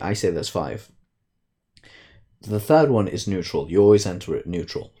say 3, I say there's 5. The third one is neutral. You always enter it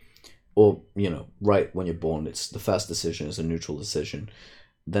neutral. Or, right when you're born, it's the first decision is a neutral decision.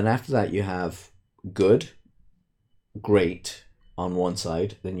 Then after that, you have good, great, on one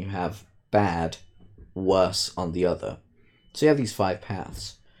side, then you have bad, worse on the other. So you have these 5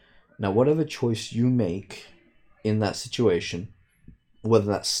 paths. Now, whatever choice you make in that situation, whether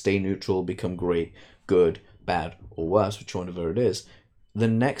that's stay neutral, become great, good, bad, or worse, whichever it is, the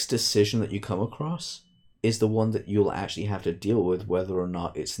next decision that you come across is the one that you'll actually have to deal with, whether or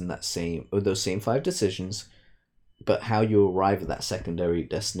not it's in those same 5 decisions, but how you arrive at that secondary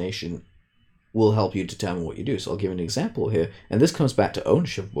destination will help you determine what you do. So I'll give an example here, and this comes back to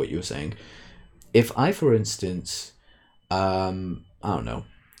ownership of what you were saying. If I, for instance, I don't know,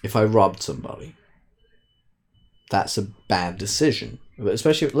 if I robbed somebody, that's a bad decision. But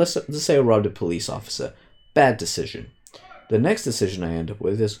especially, let's say I robbed a police officer, bad decision. The next decision I end up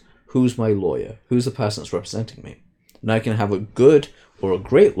with is, who's my lawyer? Who's the person that's representing me? And I can have a good or a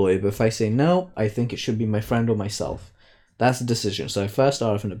great lawyer, but if I say, no, I think it should be my friend or myself, that's a decision. So I first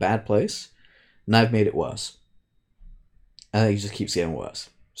start off in a bad place, and I've made it worse. And it just keeps getting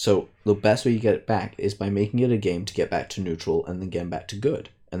worse. So the best way you get it back is by making it a game to get back to neutral, and then getting back to good,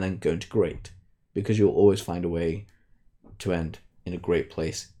 and then going to great. Because you'll always find a way to end in a great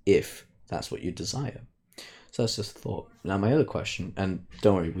place if that's what you desire. So that's just a thought. Now my other question, and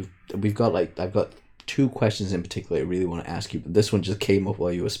don't worry, we've got I've got 2 questions in particular I really want to ask you, but this one just came up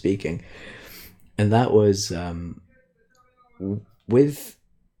while you were speaking. And that was with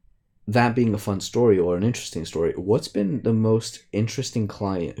that being a fun story or an interesting story, what's been the most interesting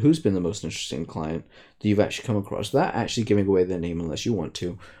client? Who's been the most interesting client that you've actually come across? Without actually giving away their name unless you want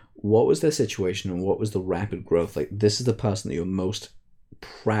to, what was their situation and what was the rapid growth? Like, this is the person that you're most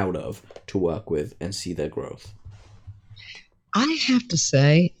proud of to work with and see their growth. I have to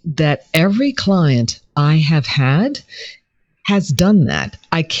say that every client I have had has done that.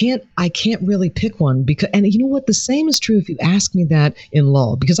 I can't really pick one because, and you know what? The same is true if you ask me that in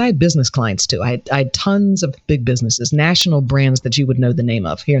law, because I had business clients too. I had tons of big businesses, national brands that you would know the name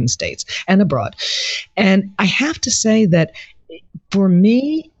of here in the States and abroad. And I have to say that for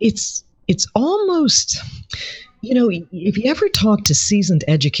me, it's almost, you know, if you ever talk to seasoned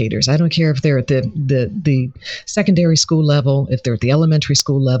educators, I don't care if they're at the secondary school level, if they're at the elementary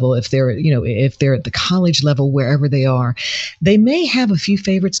school level, if they're, you know, if they're at the college level, wherever they are, they may have a few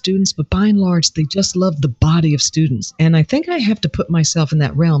favorite students, but by and large, they just love the body of students. And I think I have to put myself in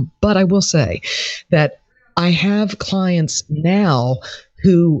that realm. But I will say that I have clients now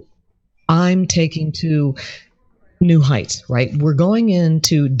who I'm taking to new heights, right? We're going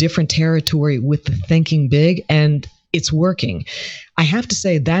into different territory with the thinking big, and it's working. I have to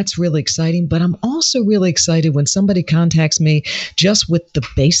say that's really exciting, but I'm also really excited when somebody contacts me just with the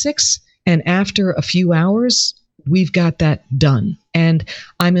basics, and after a few hours, we've got that done. And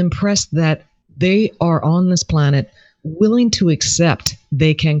I'm impressed that they are on this planet willing to accept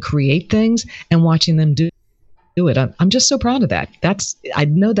they can create things and watching them do it. I'm just so proud of that. I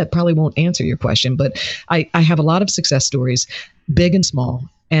know that probably won't answer your question, but I have a lot of success stories, big and small,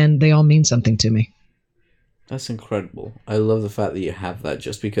 and they all mean something to me. That's incredible. I love the fact that you have that,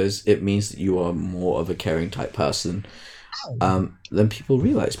 just because it means that you are more of a caring type person than people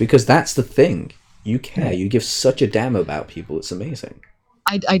realize, because that's the thing. You care. You give such a damn about people. It's amazing.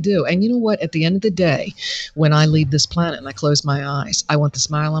 I do. And you know what? At the end of the day, when I leave this planet and I close my eyes, I want the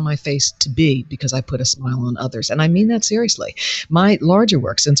smile on my face to be because I put a smile on others. And I mean that seriously. My larger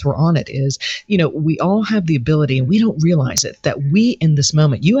work, since we're on it, is, you know, we all have the ability, and we don't realize it, that we in this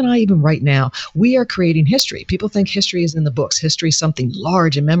moment, you and I even right now, we are creating history. People think history is in the books. History is something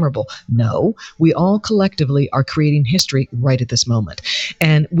large and memorable. No, we all collectively are creating history right at this moment.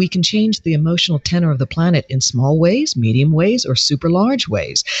 And we can change the emotional tenor of the planet in small ways, medium ways, or super large ways.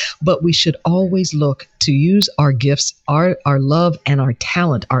 But we should always look to use our gifts, our love, and our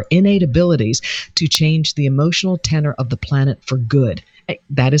talent, our innate abilities to change the emotional tenor of the planet for good.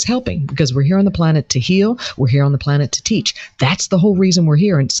 That is helping, because we're here on the planet to heal. We're here on the planet to teach. That's the whole reason we're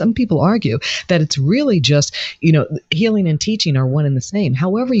here. And some people argue that it's really just, you know, healing and teaching are one and the same.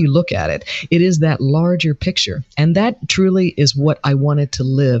 However you look at it, it is that larger picture. And that truly is what I wanted to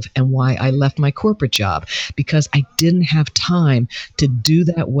live, and why I left my corporate job, because I didn't have time to do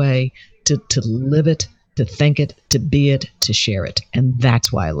that way, to live it, to think it, to be it, to share it. And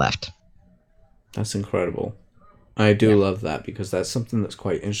that's why I left. That's incredible. I do love that, because that's something that's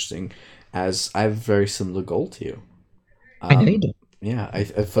quite interesting, as I have a very similar goal to you. I know you do. Yeah,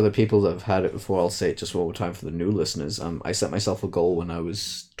 for the people that have had it before, I'll say it just one more time for the new listeners. I set myself a goal when I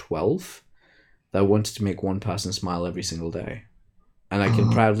was 12 that I wanted to make one person smile every single day. And I can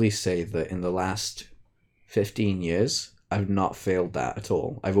proudly say that in the last 15 years, I've not failed that at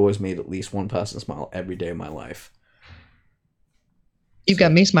all. I've always made at least one person smile every day of my life. You've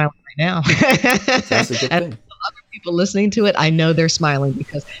got me smiling right now. That's a good thing. Other people listening to it, I know they're smiling,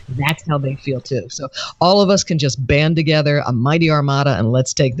 because that's how they feel too. So all of us can just band together, a mighty armada, and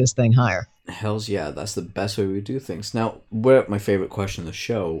let's take this thing higher. Hells yeah, that's the best way we do things. Now, we're at my favorite question of the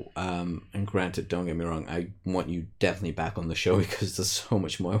show, and granted, don't get me wrong, I want you definitely back on the show, because there's so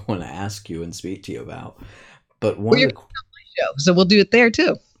much more I want to ask you and speak to you about. But one of the show, so we'll do it there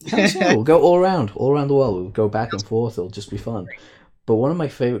too. We'll go all around the world. We'll go back and forth. It'll just be fun. But one of my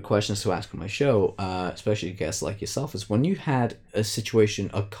favorite questions to ask on my show, especially guests like yourself, is when you had a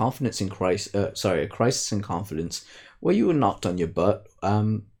situation, a crisis in confidence, where you were knocked on your butt.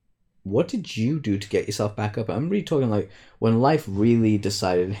 What did you do to get yourself back up? I'm really talking like when life really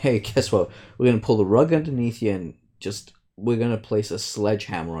decided, hey, guess what? We're going to pull the rug underneath you, and we're going to place a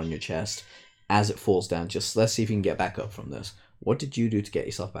sledgehammer on your chest as it falls down. Just let's see if you can get back up from this. What did you do to get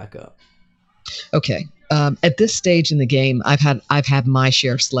yourself back up? Okay. At this stage in the game, I've had my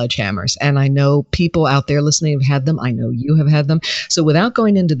share of sledgehammers, and I know people out there listening have had them. I know you have had them. So without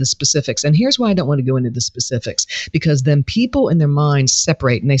going into the specifics, and here's why I don't want to go into the specifics, because then people in their minds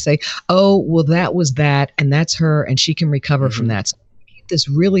separate and they say, oh, well, that was that, and that's her, and she can recover from that. So this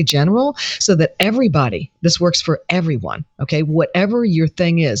really general, so that everybody, this works for everyone. Okay. Whatever your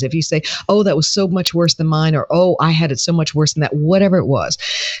thing is, if you say, oh, that was so much worse than mine, or, oh, I had it so much worse than that, whatever it was,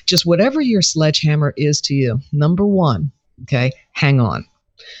 just whatever your sledgehammer is to you. Number one, okay, hang on.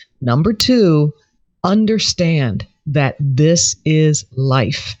 Number two, understand that this is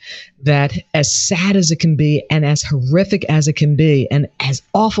life, that as sad as it can be and as horrific as it can be and as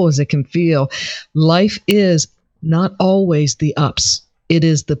awful as it can feel, life is not always the ups. It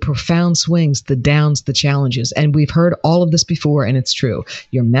is the profound swings, the downs, the challenges. And we've heard all of this before, and it's true.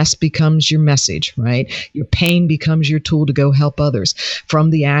 Your mess becomes your message, right? Your pain becomes your tool to go help others.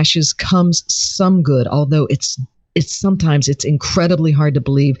 From the ashes comes some good, although it's sometimes it's incredibly hard to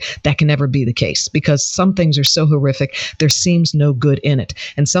believe that can ever be the case, because some things are so horrific, there seems no good in it.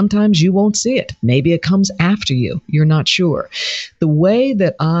 And sometimes you won't see it. Maybe it comes after you. You're not sure. The way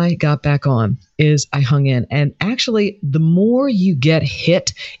that I got back on is I hung in. And actually, the more you get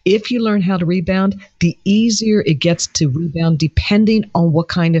hit, if you learn how to rebound, the easier it gets to rebound depending on what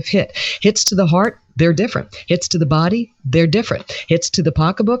kind of hit. Hits to the heart, they're different. Hits to the body, they're different. Hits to the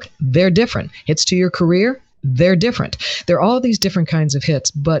pocketbook, they're different. Hits to your career, they're different. There are all these different kinds of hits,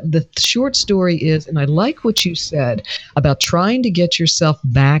 but the short story is, and I like what you said about trying to get yourself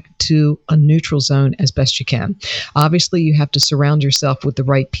back to a neutral zone as best you can. Obviously, you have to surround yourself with the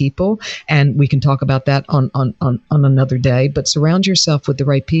right people, and we can talk about that on another day, but surround yourself with the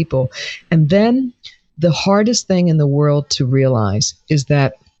right people. And then the hardest thing in the world to realize is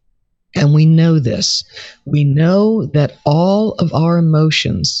that, and we know this, we know that all of our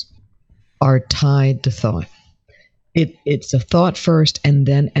emotions are tied to thought. It's a thought first and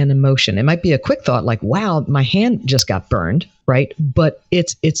then an emotion. It might be a quick thought like, wow, my hand just got burned, right? But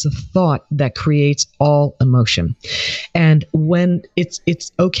it's a thought that creates all emotion. And when it's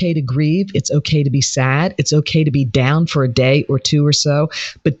okay to grieve, it's okay to be sad, it's okay to be down for a day or two or so,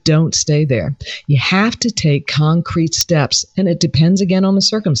 but don't stay there. You have to take concrete steps, and it depends again on the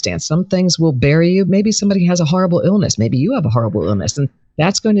circumstance. Some things will bury you. Maybe somebody has a horrible illness. Maybe you have a horrible illness, and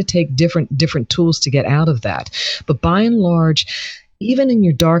that's going to take different tools to get out of that. But by and large, even in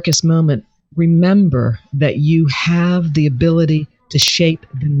your darkest moment, remember that you have the ability to shape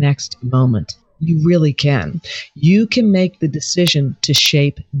the next moment. You really can. You can make the decision to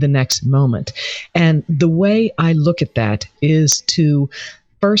shape the next moment. And the way I look at that is to,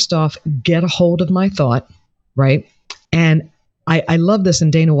 first off, get a hold of my thought, right? And I love this,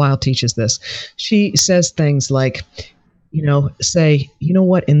 and Dana Wilde teaches this. She says things like, say, you know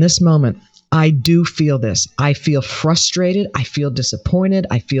what, in this moment, I do feel this. I feel frustrated. I feel disappointed.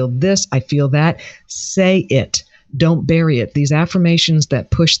 I feel this. I feel that. Say it. Don't bury it. These affirmations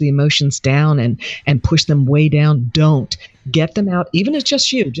that push the emotions down and push them way down, don't. Get them out. Even if it's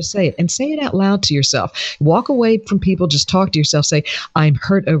just you, just say it, and say it out loud to yourself. Walk away from people. Just talk to yourself. Say, I'm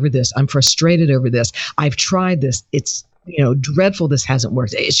hurt over this. I'm frustrated over this. I've tried this. It's dreadful. This hasn't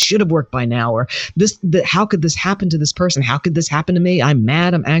worked. It should have worked by now. Or how could this happen to this person? How could this happen to me? I'm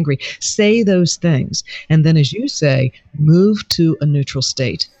mad. I'm angry. Say those things. And then, as you say, move to a neutral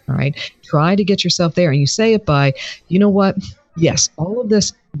state. All right. Try to get yourself there. And you say it by, you know what? Yes, all of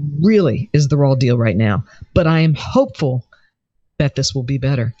this really is the raw deal right now, but I am hopeful that this will be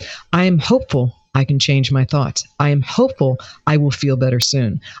better. I am hopeful I can change my thoughts. I am hopeful I will feel better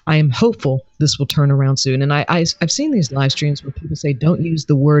soon. I am hopeful this will turn around soon. And I've seen these live streams where people say, don't use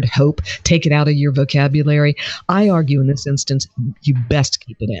the word hope, take it out of your vocabulary. I argue in this instance, you best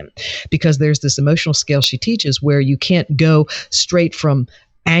keep it in, because there's this emotional scale she teaches where you can't go straight from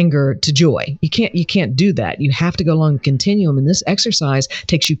anger to joy. You can't do that. You have to go along the continuum. And this exercise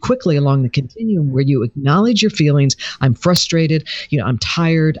takes you quickly along the continuum where you acknowledge your feelings. I'm frustrated. I'm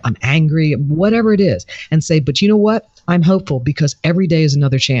tired. I'm angry, whatever it is. And say, but you know what? I'm hopeful because every day is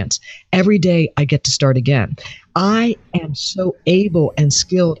another chance. Every day I get to start again. I am so able and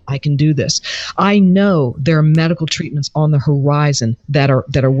skilled. I can do this. I know there are medical treatments on the horizon that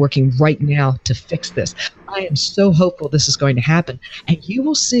are working right now to fix this. I am so hopeful this is going to happen. And you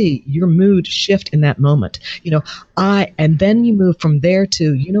will see your mood shift in that moment. And then you move from there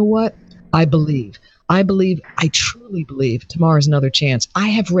to, you know what? I believe, I truly believe tomorrow's another chance. I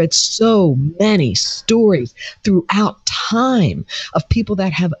have read so many stories throughout time of people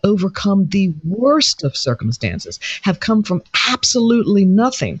that have overcome the worst of circumstances, have come from absolutely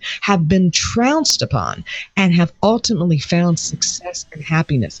nothing, have been trounced upon, and have ultimately found success and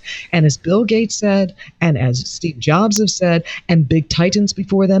happiness. And as Bill Gates said, and as Steve Jobs have said, and big titans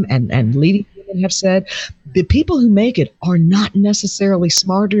before them, and leading women have said, the people who make it are not necessarily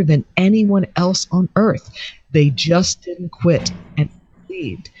smarter than anyone else on earth. They just didn't quit and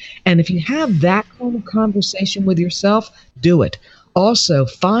believed. And if you have that kind of conversation with yourself, do it. Also,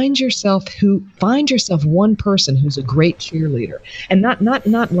 find yourself one person who's a great cheerleader, and not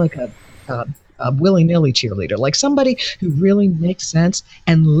like a willy-nilly cheerleader, like somebody who really makes sense,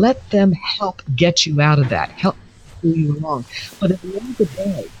 and let them help get you out of that, help pull you along. But at the end of the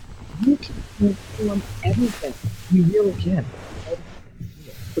day, You can transform everything. You really can.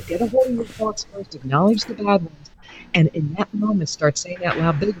 But get a hold of your thoughts first, acknowledge the bad ones, and in that moment start saying out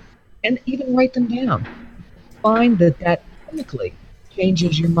loud big, and even write them down. Find that chemically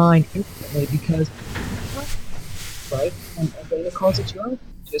changes your mind instantly because, right, and Dana calls it your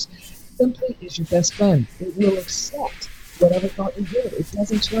unconscious, simply is your best friend. It will accept whatever thought you give it. It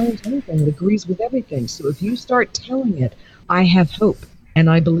doesn't challenge anything. It agrees with everything. So if you start telling it, I have hope, and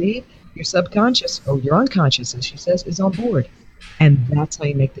I believe, your subconscious, or your unconscious, as she says, is on board. And that's how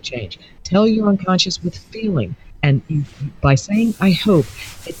you make the change. Tell your unconscious with feeling. And by saying, I hope,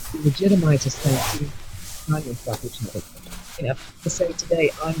 it legitimizes things to find yourself, which to say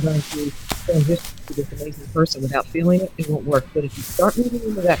today, I'm going to transition to this amazing person without feeling it, it won't work. But if you start moving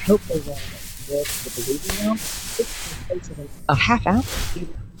into that hopeful realm, the believing realm, it's in the space of a half hour,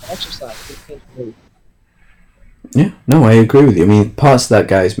 even exercise, it can't believe. Yeah, no, I agree with you. I mean, parts of that,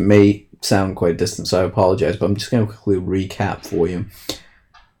 guys, may sound quite distant, so I apologize, but I'm just going to quickly recap for you.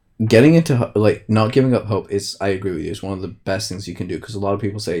 Getting into, not giving up hope is, I agree with you, is one of the best things you can do, because a lot of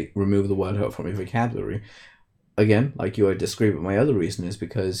people say, remove the word hope from your vocabulary. Again, like you, I disagree, but my other reason is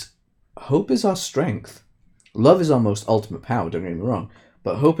because hope is our strength. Love is our most ultimate power, don't get me wrong,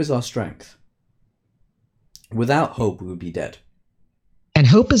 but hope is our strength. Without hope, we would be dead. And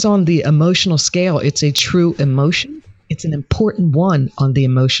hope is on the emotional scale. It's a true emotion. It's an important one on the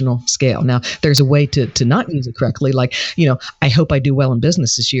emotional scale. Now, there's a way to not use it correctly. Like, I hope I do well in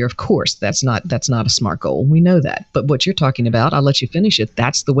business this year. Of course, that's not a smart goal. We know that. But what you're talking about, I'll let you finish it.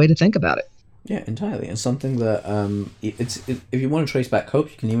 That's the way to think about it. Yeah, entirely. And something that, if you want to trace back hope,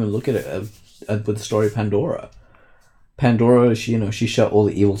 you can even look at it with the story of Pandora. Pandora, she shut all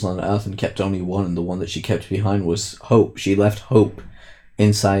the evils on earth and kept only one, and the one that she kept behind was hope. She left hope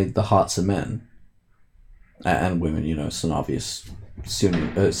inside the hearts of men and women. It's an obvious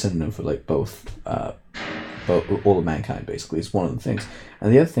synonym for both all of mankind. Basically, it's one of the things.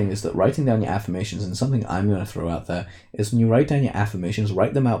 And the other thing is that writing down your affirmations, and something I'm going to throw out there, is when you write down your affirmations,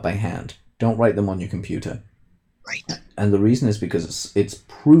 write them out by hand. Don't write them on your computer. Right. And the reason is because it's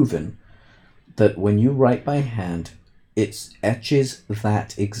proven that when you write by hand, it etches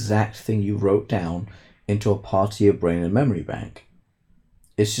that exact thing you wrote down into a part of your brain and memory bank.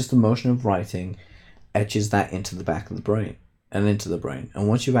 It's just the motion of writing etches that into the back of the brain and into the brain. And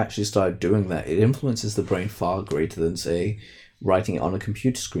once you've actually started doing that, it influences the brain far greater than, say, writing it on a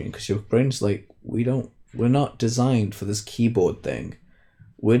computer screen. Because your brain's like, we're not designed for this keyboard thing.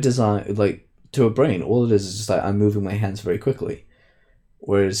 We're designed, to a brain, all it is just like, I'm moving my hands very quickly.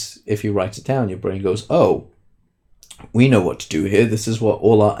 Whereas if you write it down, your brain goes, oh, we know what to do here. This is what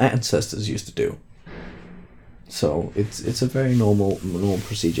all our ancestors used to do. So it's a very normal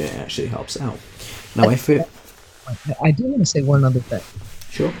procedure. It actually helps out. Now I do want to say one other thing.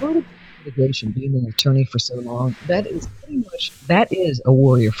 Sure. Part of litigation, being an attorney for so long, that is a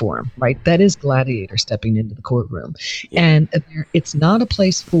warrior form, right? That is gladiator stepping into the courtroom. Yeah. And it's not a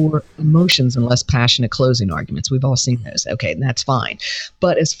place for emotions unless passionate closing arguments. We've all seen those. Okay, and that's fine.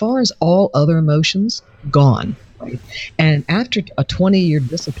 But as far as all other emotions, gone. Right? And after a 20-year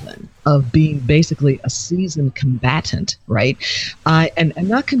discipline of being basically a seasoned combatant, right? And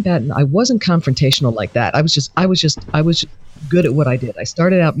not combatant. I wasn't confrontational like that. I was just good at what I did. I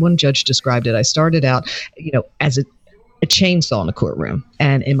started out. One judge described it. I started out, as a chainsaw in a courtroom,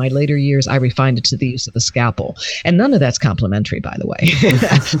 and in my later years, I refined it to the use of a scalpel. And none of that's complimentary, by the way.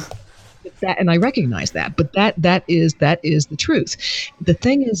 And I recognize that. But that is the truth. The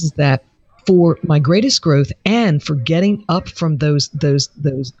thing is that, for my greatest growth and for getting up from those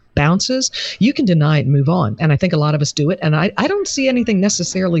bounces, you can deny it and move on. And I think a lot of us do it. And I don't see anything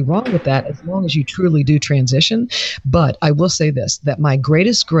necessarily wrong with that as long as you truly do transition. But I will say this, that my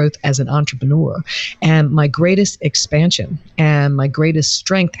greatest growth as an entrepreneur and my greatest expansion and my greatest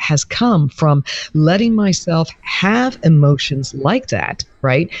strength has come from letting myself have emotions like that,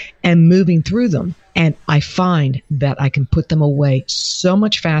 right? And moving through them. And I find that I can put them away so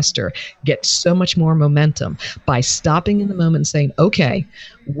much faster, get so much more momentum by stopping in the moment and saying, okay,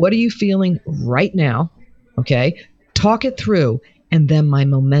 what are you feeling right now? Okay, talk it through, and then my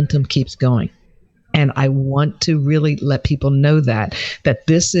momentum keeps going. And I want to really let people know that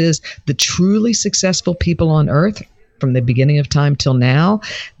this is the truly successful people on earth from the beginning of time till now.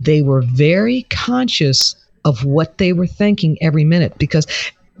 They were very conscious of what they were thinking every minute, because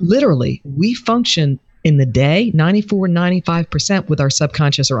literally, we function in the day, 94, 95% with our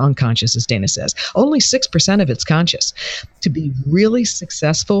subconscious or unconscious, as Dana says. Only 6% of it's conscious. To be really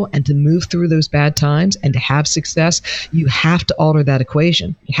successful and to move through those bad times and to have success, you have to alter that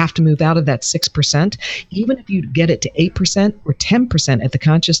equation. You have to move out of that 6%. Even if you get it to 8% or 10% at the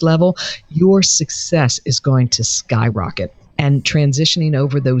conscious level, your success is going to skyrocket. And transitioning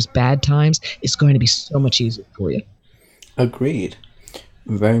over those bad times is going to be so much easier for you. Agreed.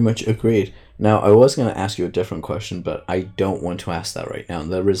 Very much agreed. Now, I was going to ask you a different question, but I don't want to ask that right now.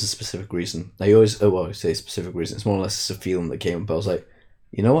 And there is a specific reason. I say specific reason. It's more or less just a feeling that came up. I was like,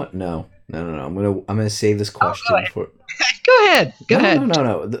 you know what? No. I'm gonna save this question for. Go ahead. Go ahead.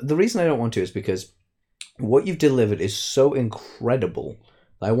 No. The reason I don't want to is because what you've delivered is so incredible.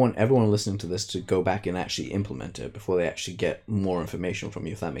 I want everyone listening to this to go back and actually implement it before they actually get more information from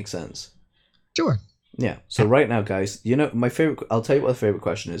you, if that makes sense. Sure. Yeah. So right now, guys, my favorite. I'll tell you what the favorite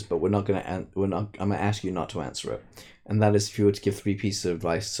question is, but I'm gonna ask you not to answer it. And that is, if you were to give 3 pieces of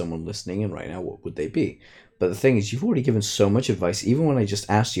advice to someone listening in right now, what would they be? But the thing is, you've already given so much advice. Even when I just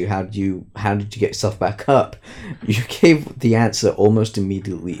asked you how did you get yourself back up, you gave the answer almost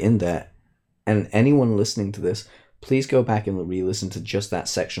immediately in there. And anyone listening to this, please go back and re-listen to just that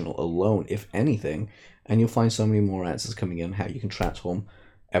section alone, if anything, and you'll find so many more answers coming in how you can transform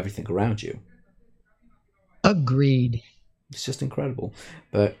everything around you. Agreed. It's just incredible.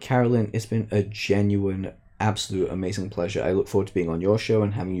 But Carolyn, it's been a genuine, absolute, amazing pleasure. I look forward to being on your show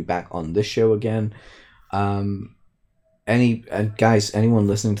and having you back on this show again. Guys, anyone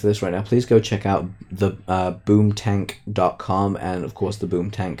listening to this right now, please go check out the boomtank.com and of course the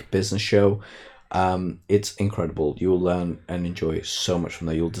Boomtank Business Show. It's incredible. You'll learn and enjoy so much from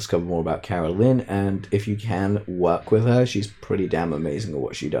there. You'll discover more about Carolyn, and if you can work with her, she's pretty damn amazing at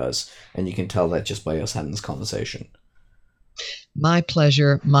what she does, and you can tell that just by us having this conversation. My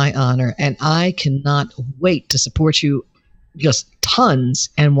pleasure, my honor, and I cannot wait to support you just tons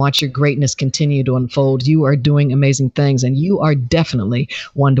and watch your greatness continue to unfold. You are doing amazing things, and you are definitely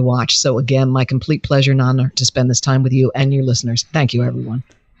one to watch. So again, my complete pleasure and honor to spend this time with you and your listeners. Thank you, everyone.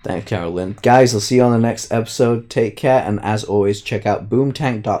 Thanks, Carolyn. Guys, I'll see you on the next episode. Take care, and as always, check out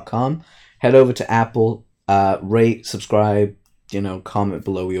boomtank.com. Head over to Apple, rate, subscribe, comment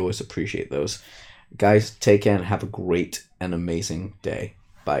below. We always appreciate those. Guys, take care and have a great and amazing day.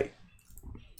 Bye.